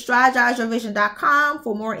over to strategizeyourvision.com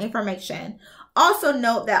for more information. Also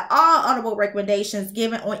note that all Audible recommendations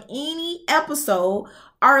given on any episode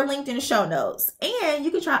are linked in the show notes, and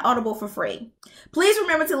you can try Audible for free. Please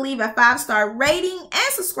remember to leave a 5-star rating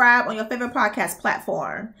and subscribe on your favorite podcast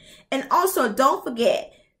platform. And also don't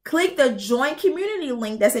forget, click the join community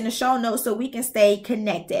link that's in the show notes so we can stay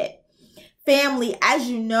connected. Family, as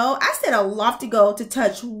you know, I set a lofty goal to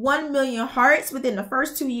touch 1 million hearts within the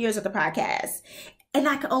first 2 years of the podcast, and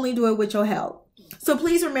I can only do it with your help. So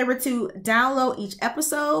please remember to download each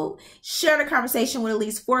episode, share the conversation with at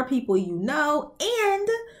least 4 people you know, and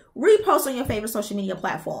repost on your favorite social media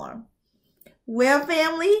platform. Well,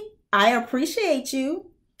 family, I appreciate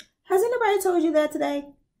you. Has anybody told you that today?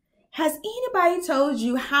 Has anybody told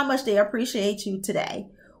you how much they appreciate you today?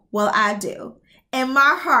 Well, I do. And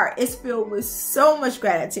my heart is filled with so much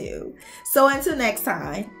gratitude. So until next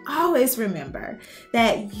time, always remember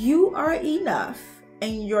that you are enough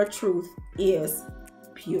and your truth is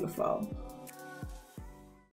beautiful.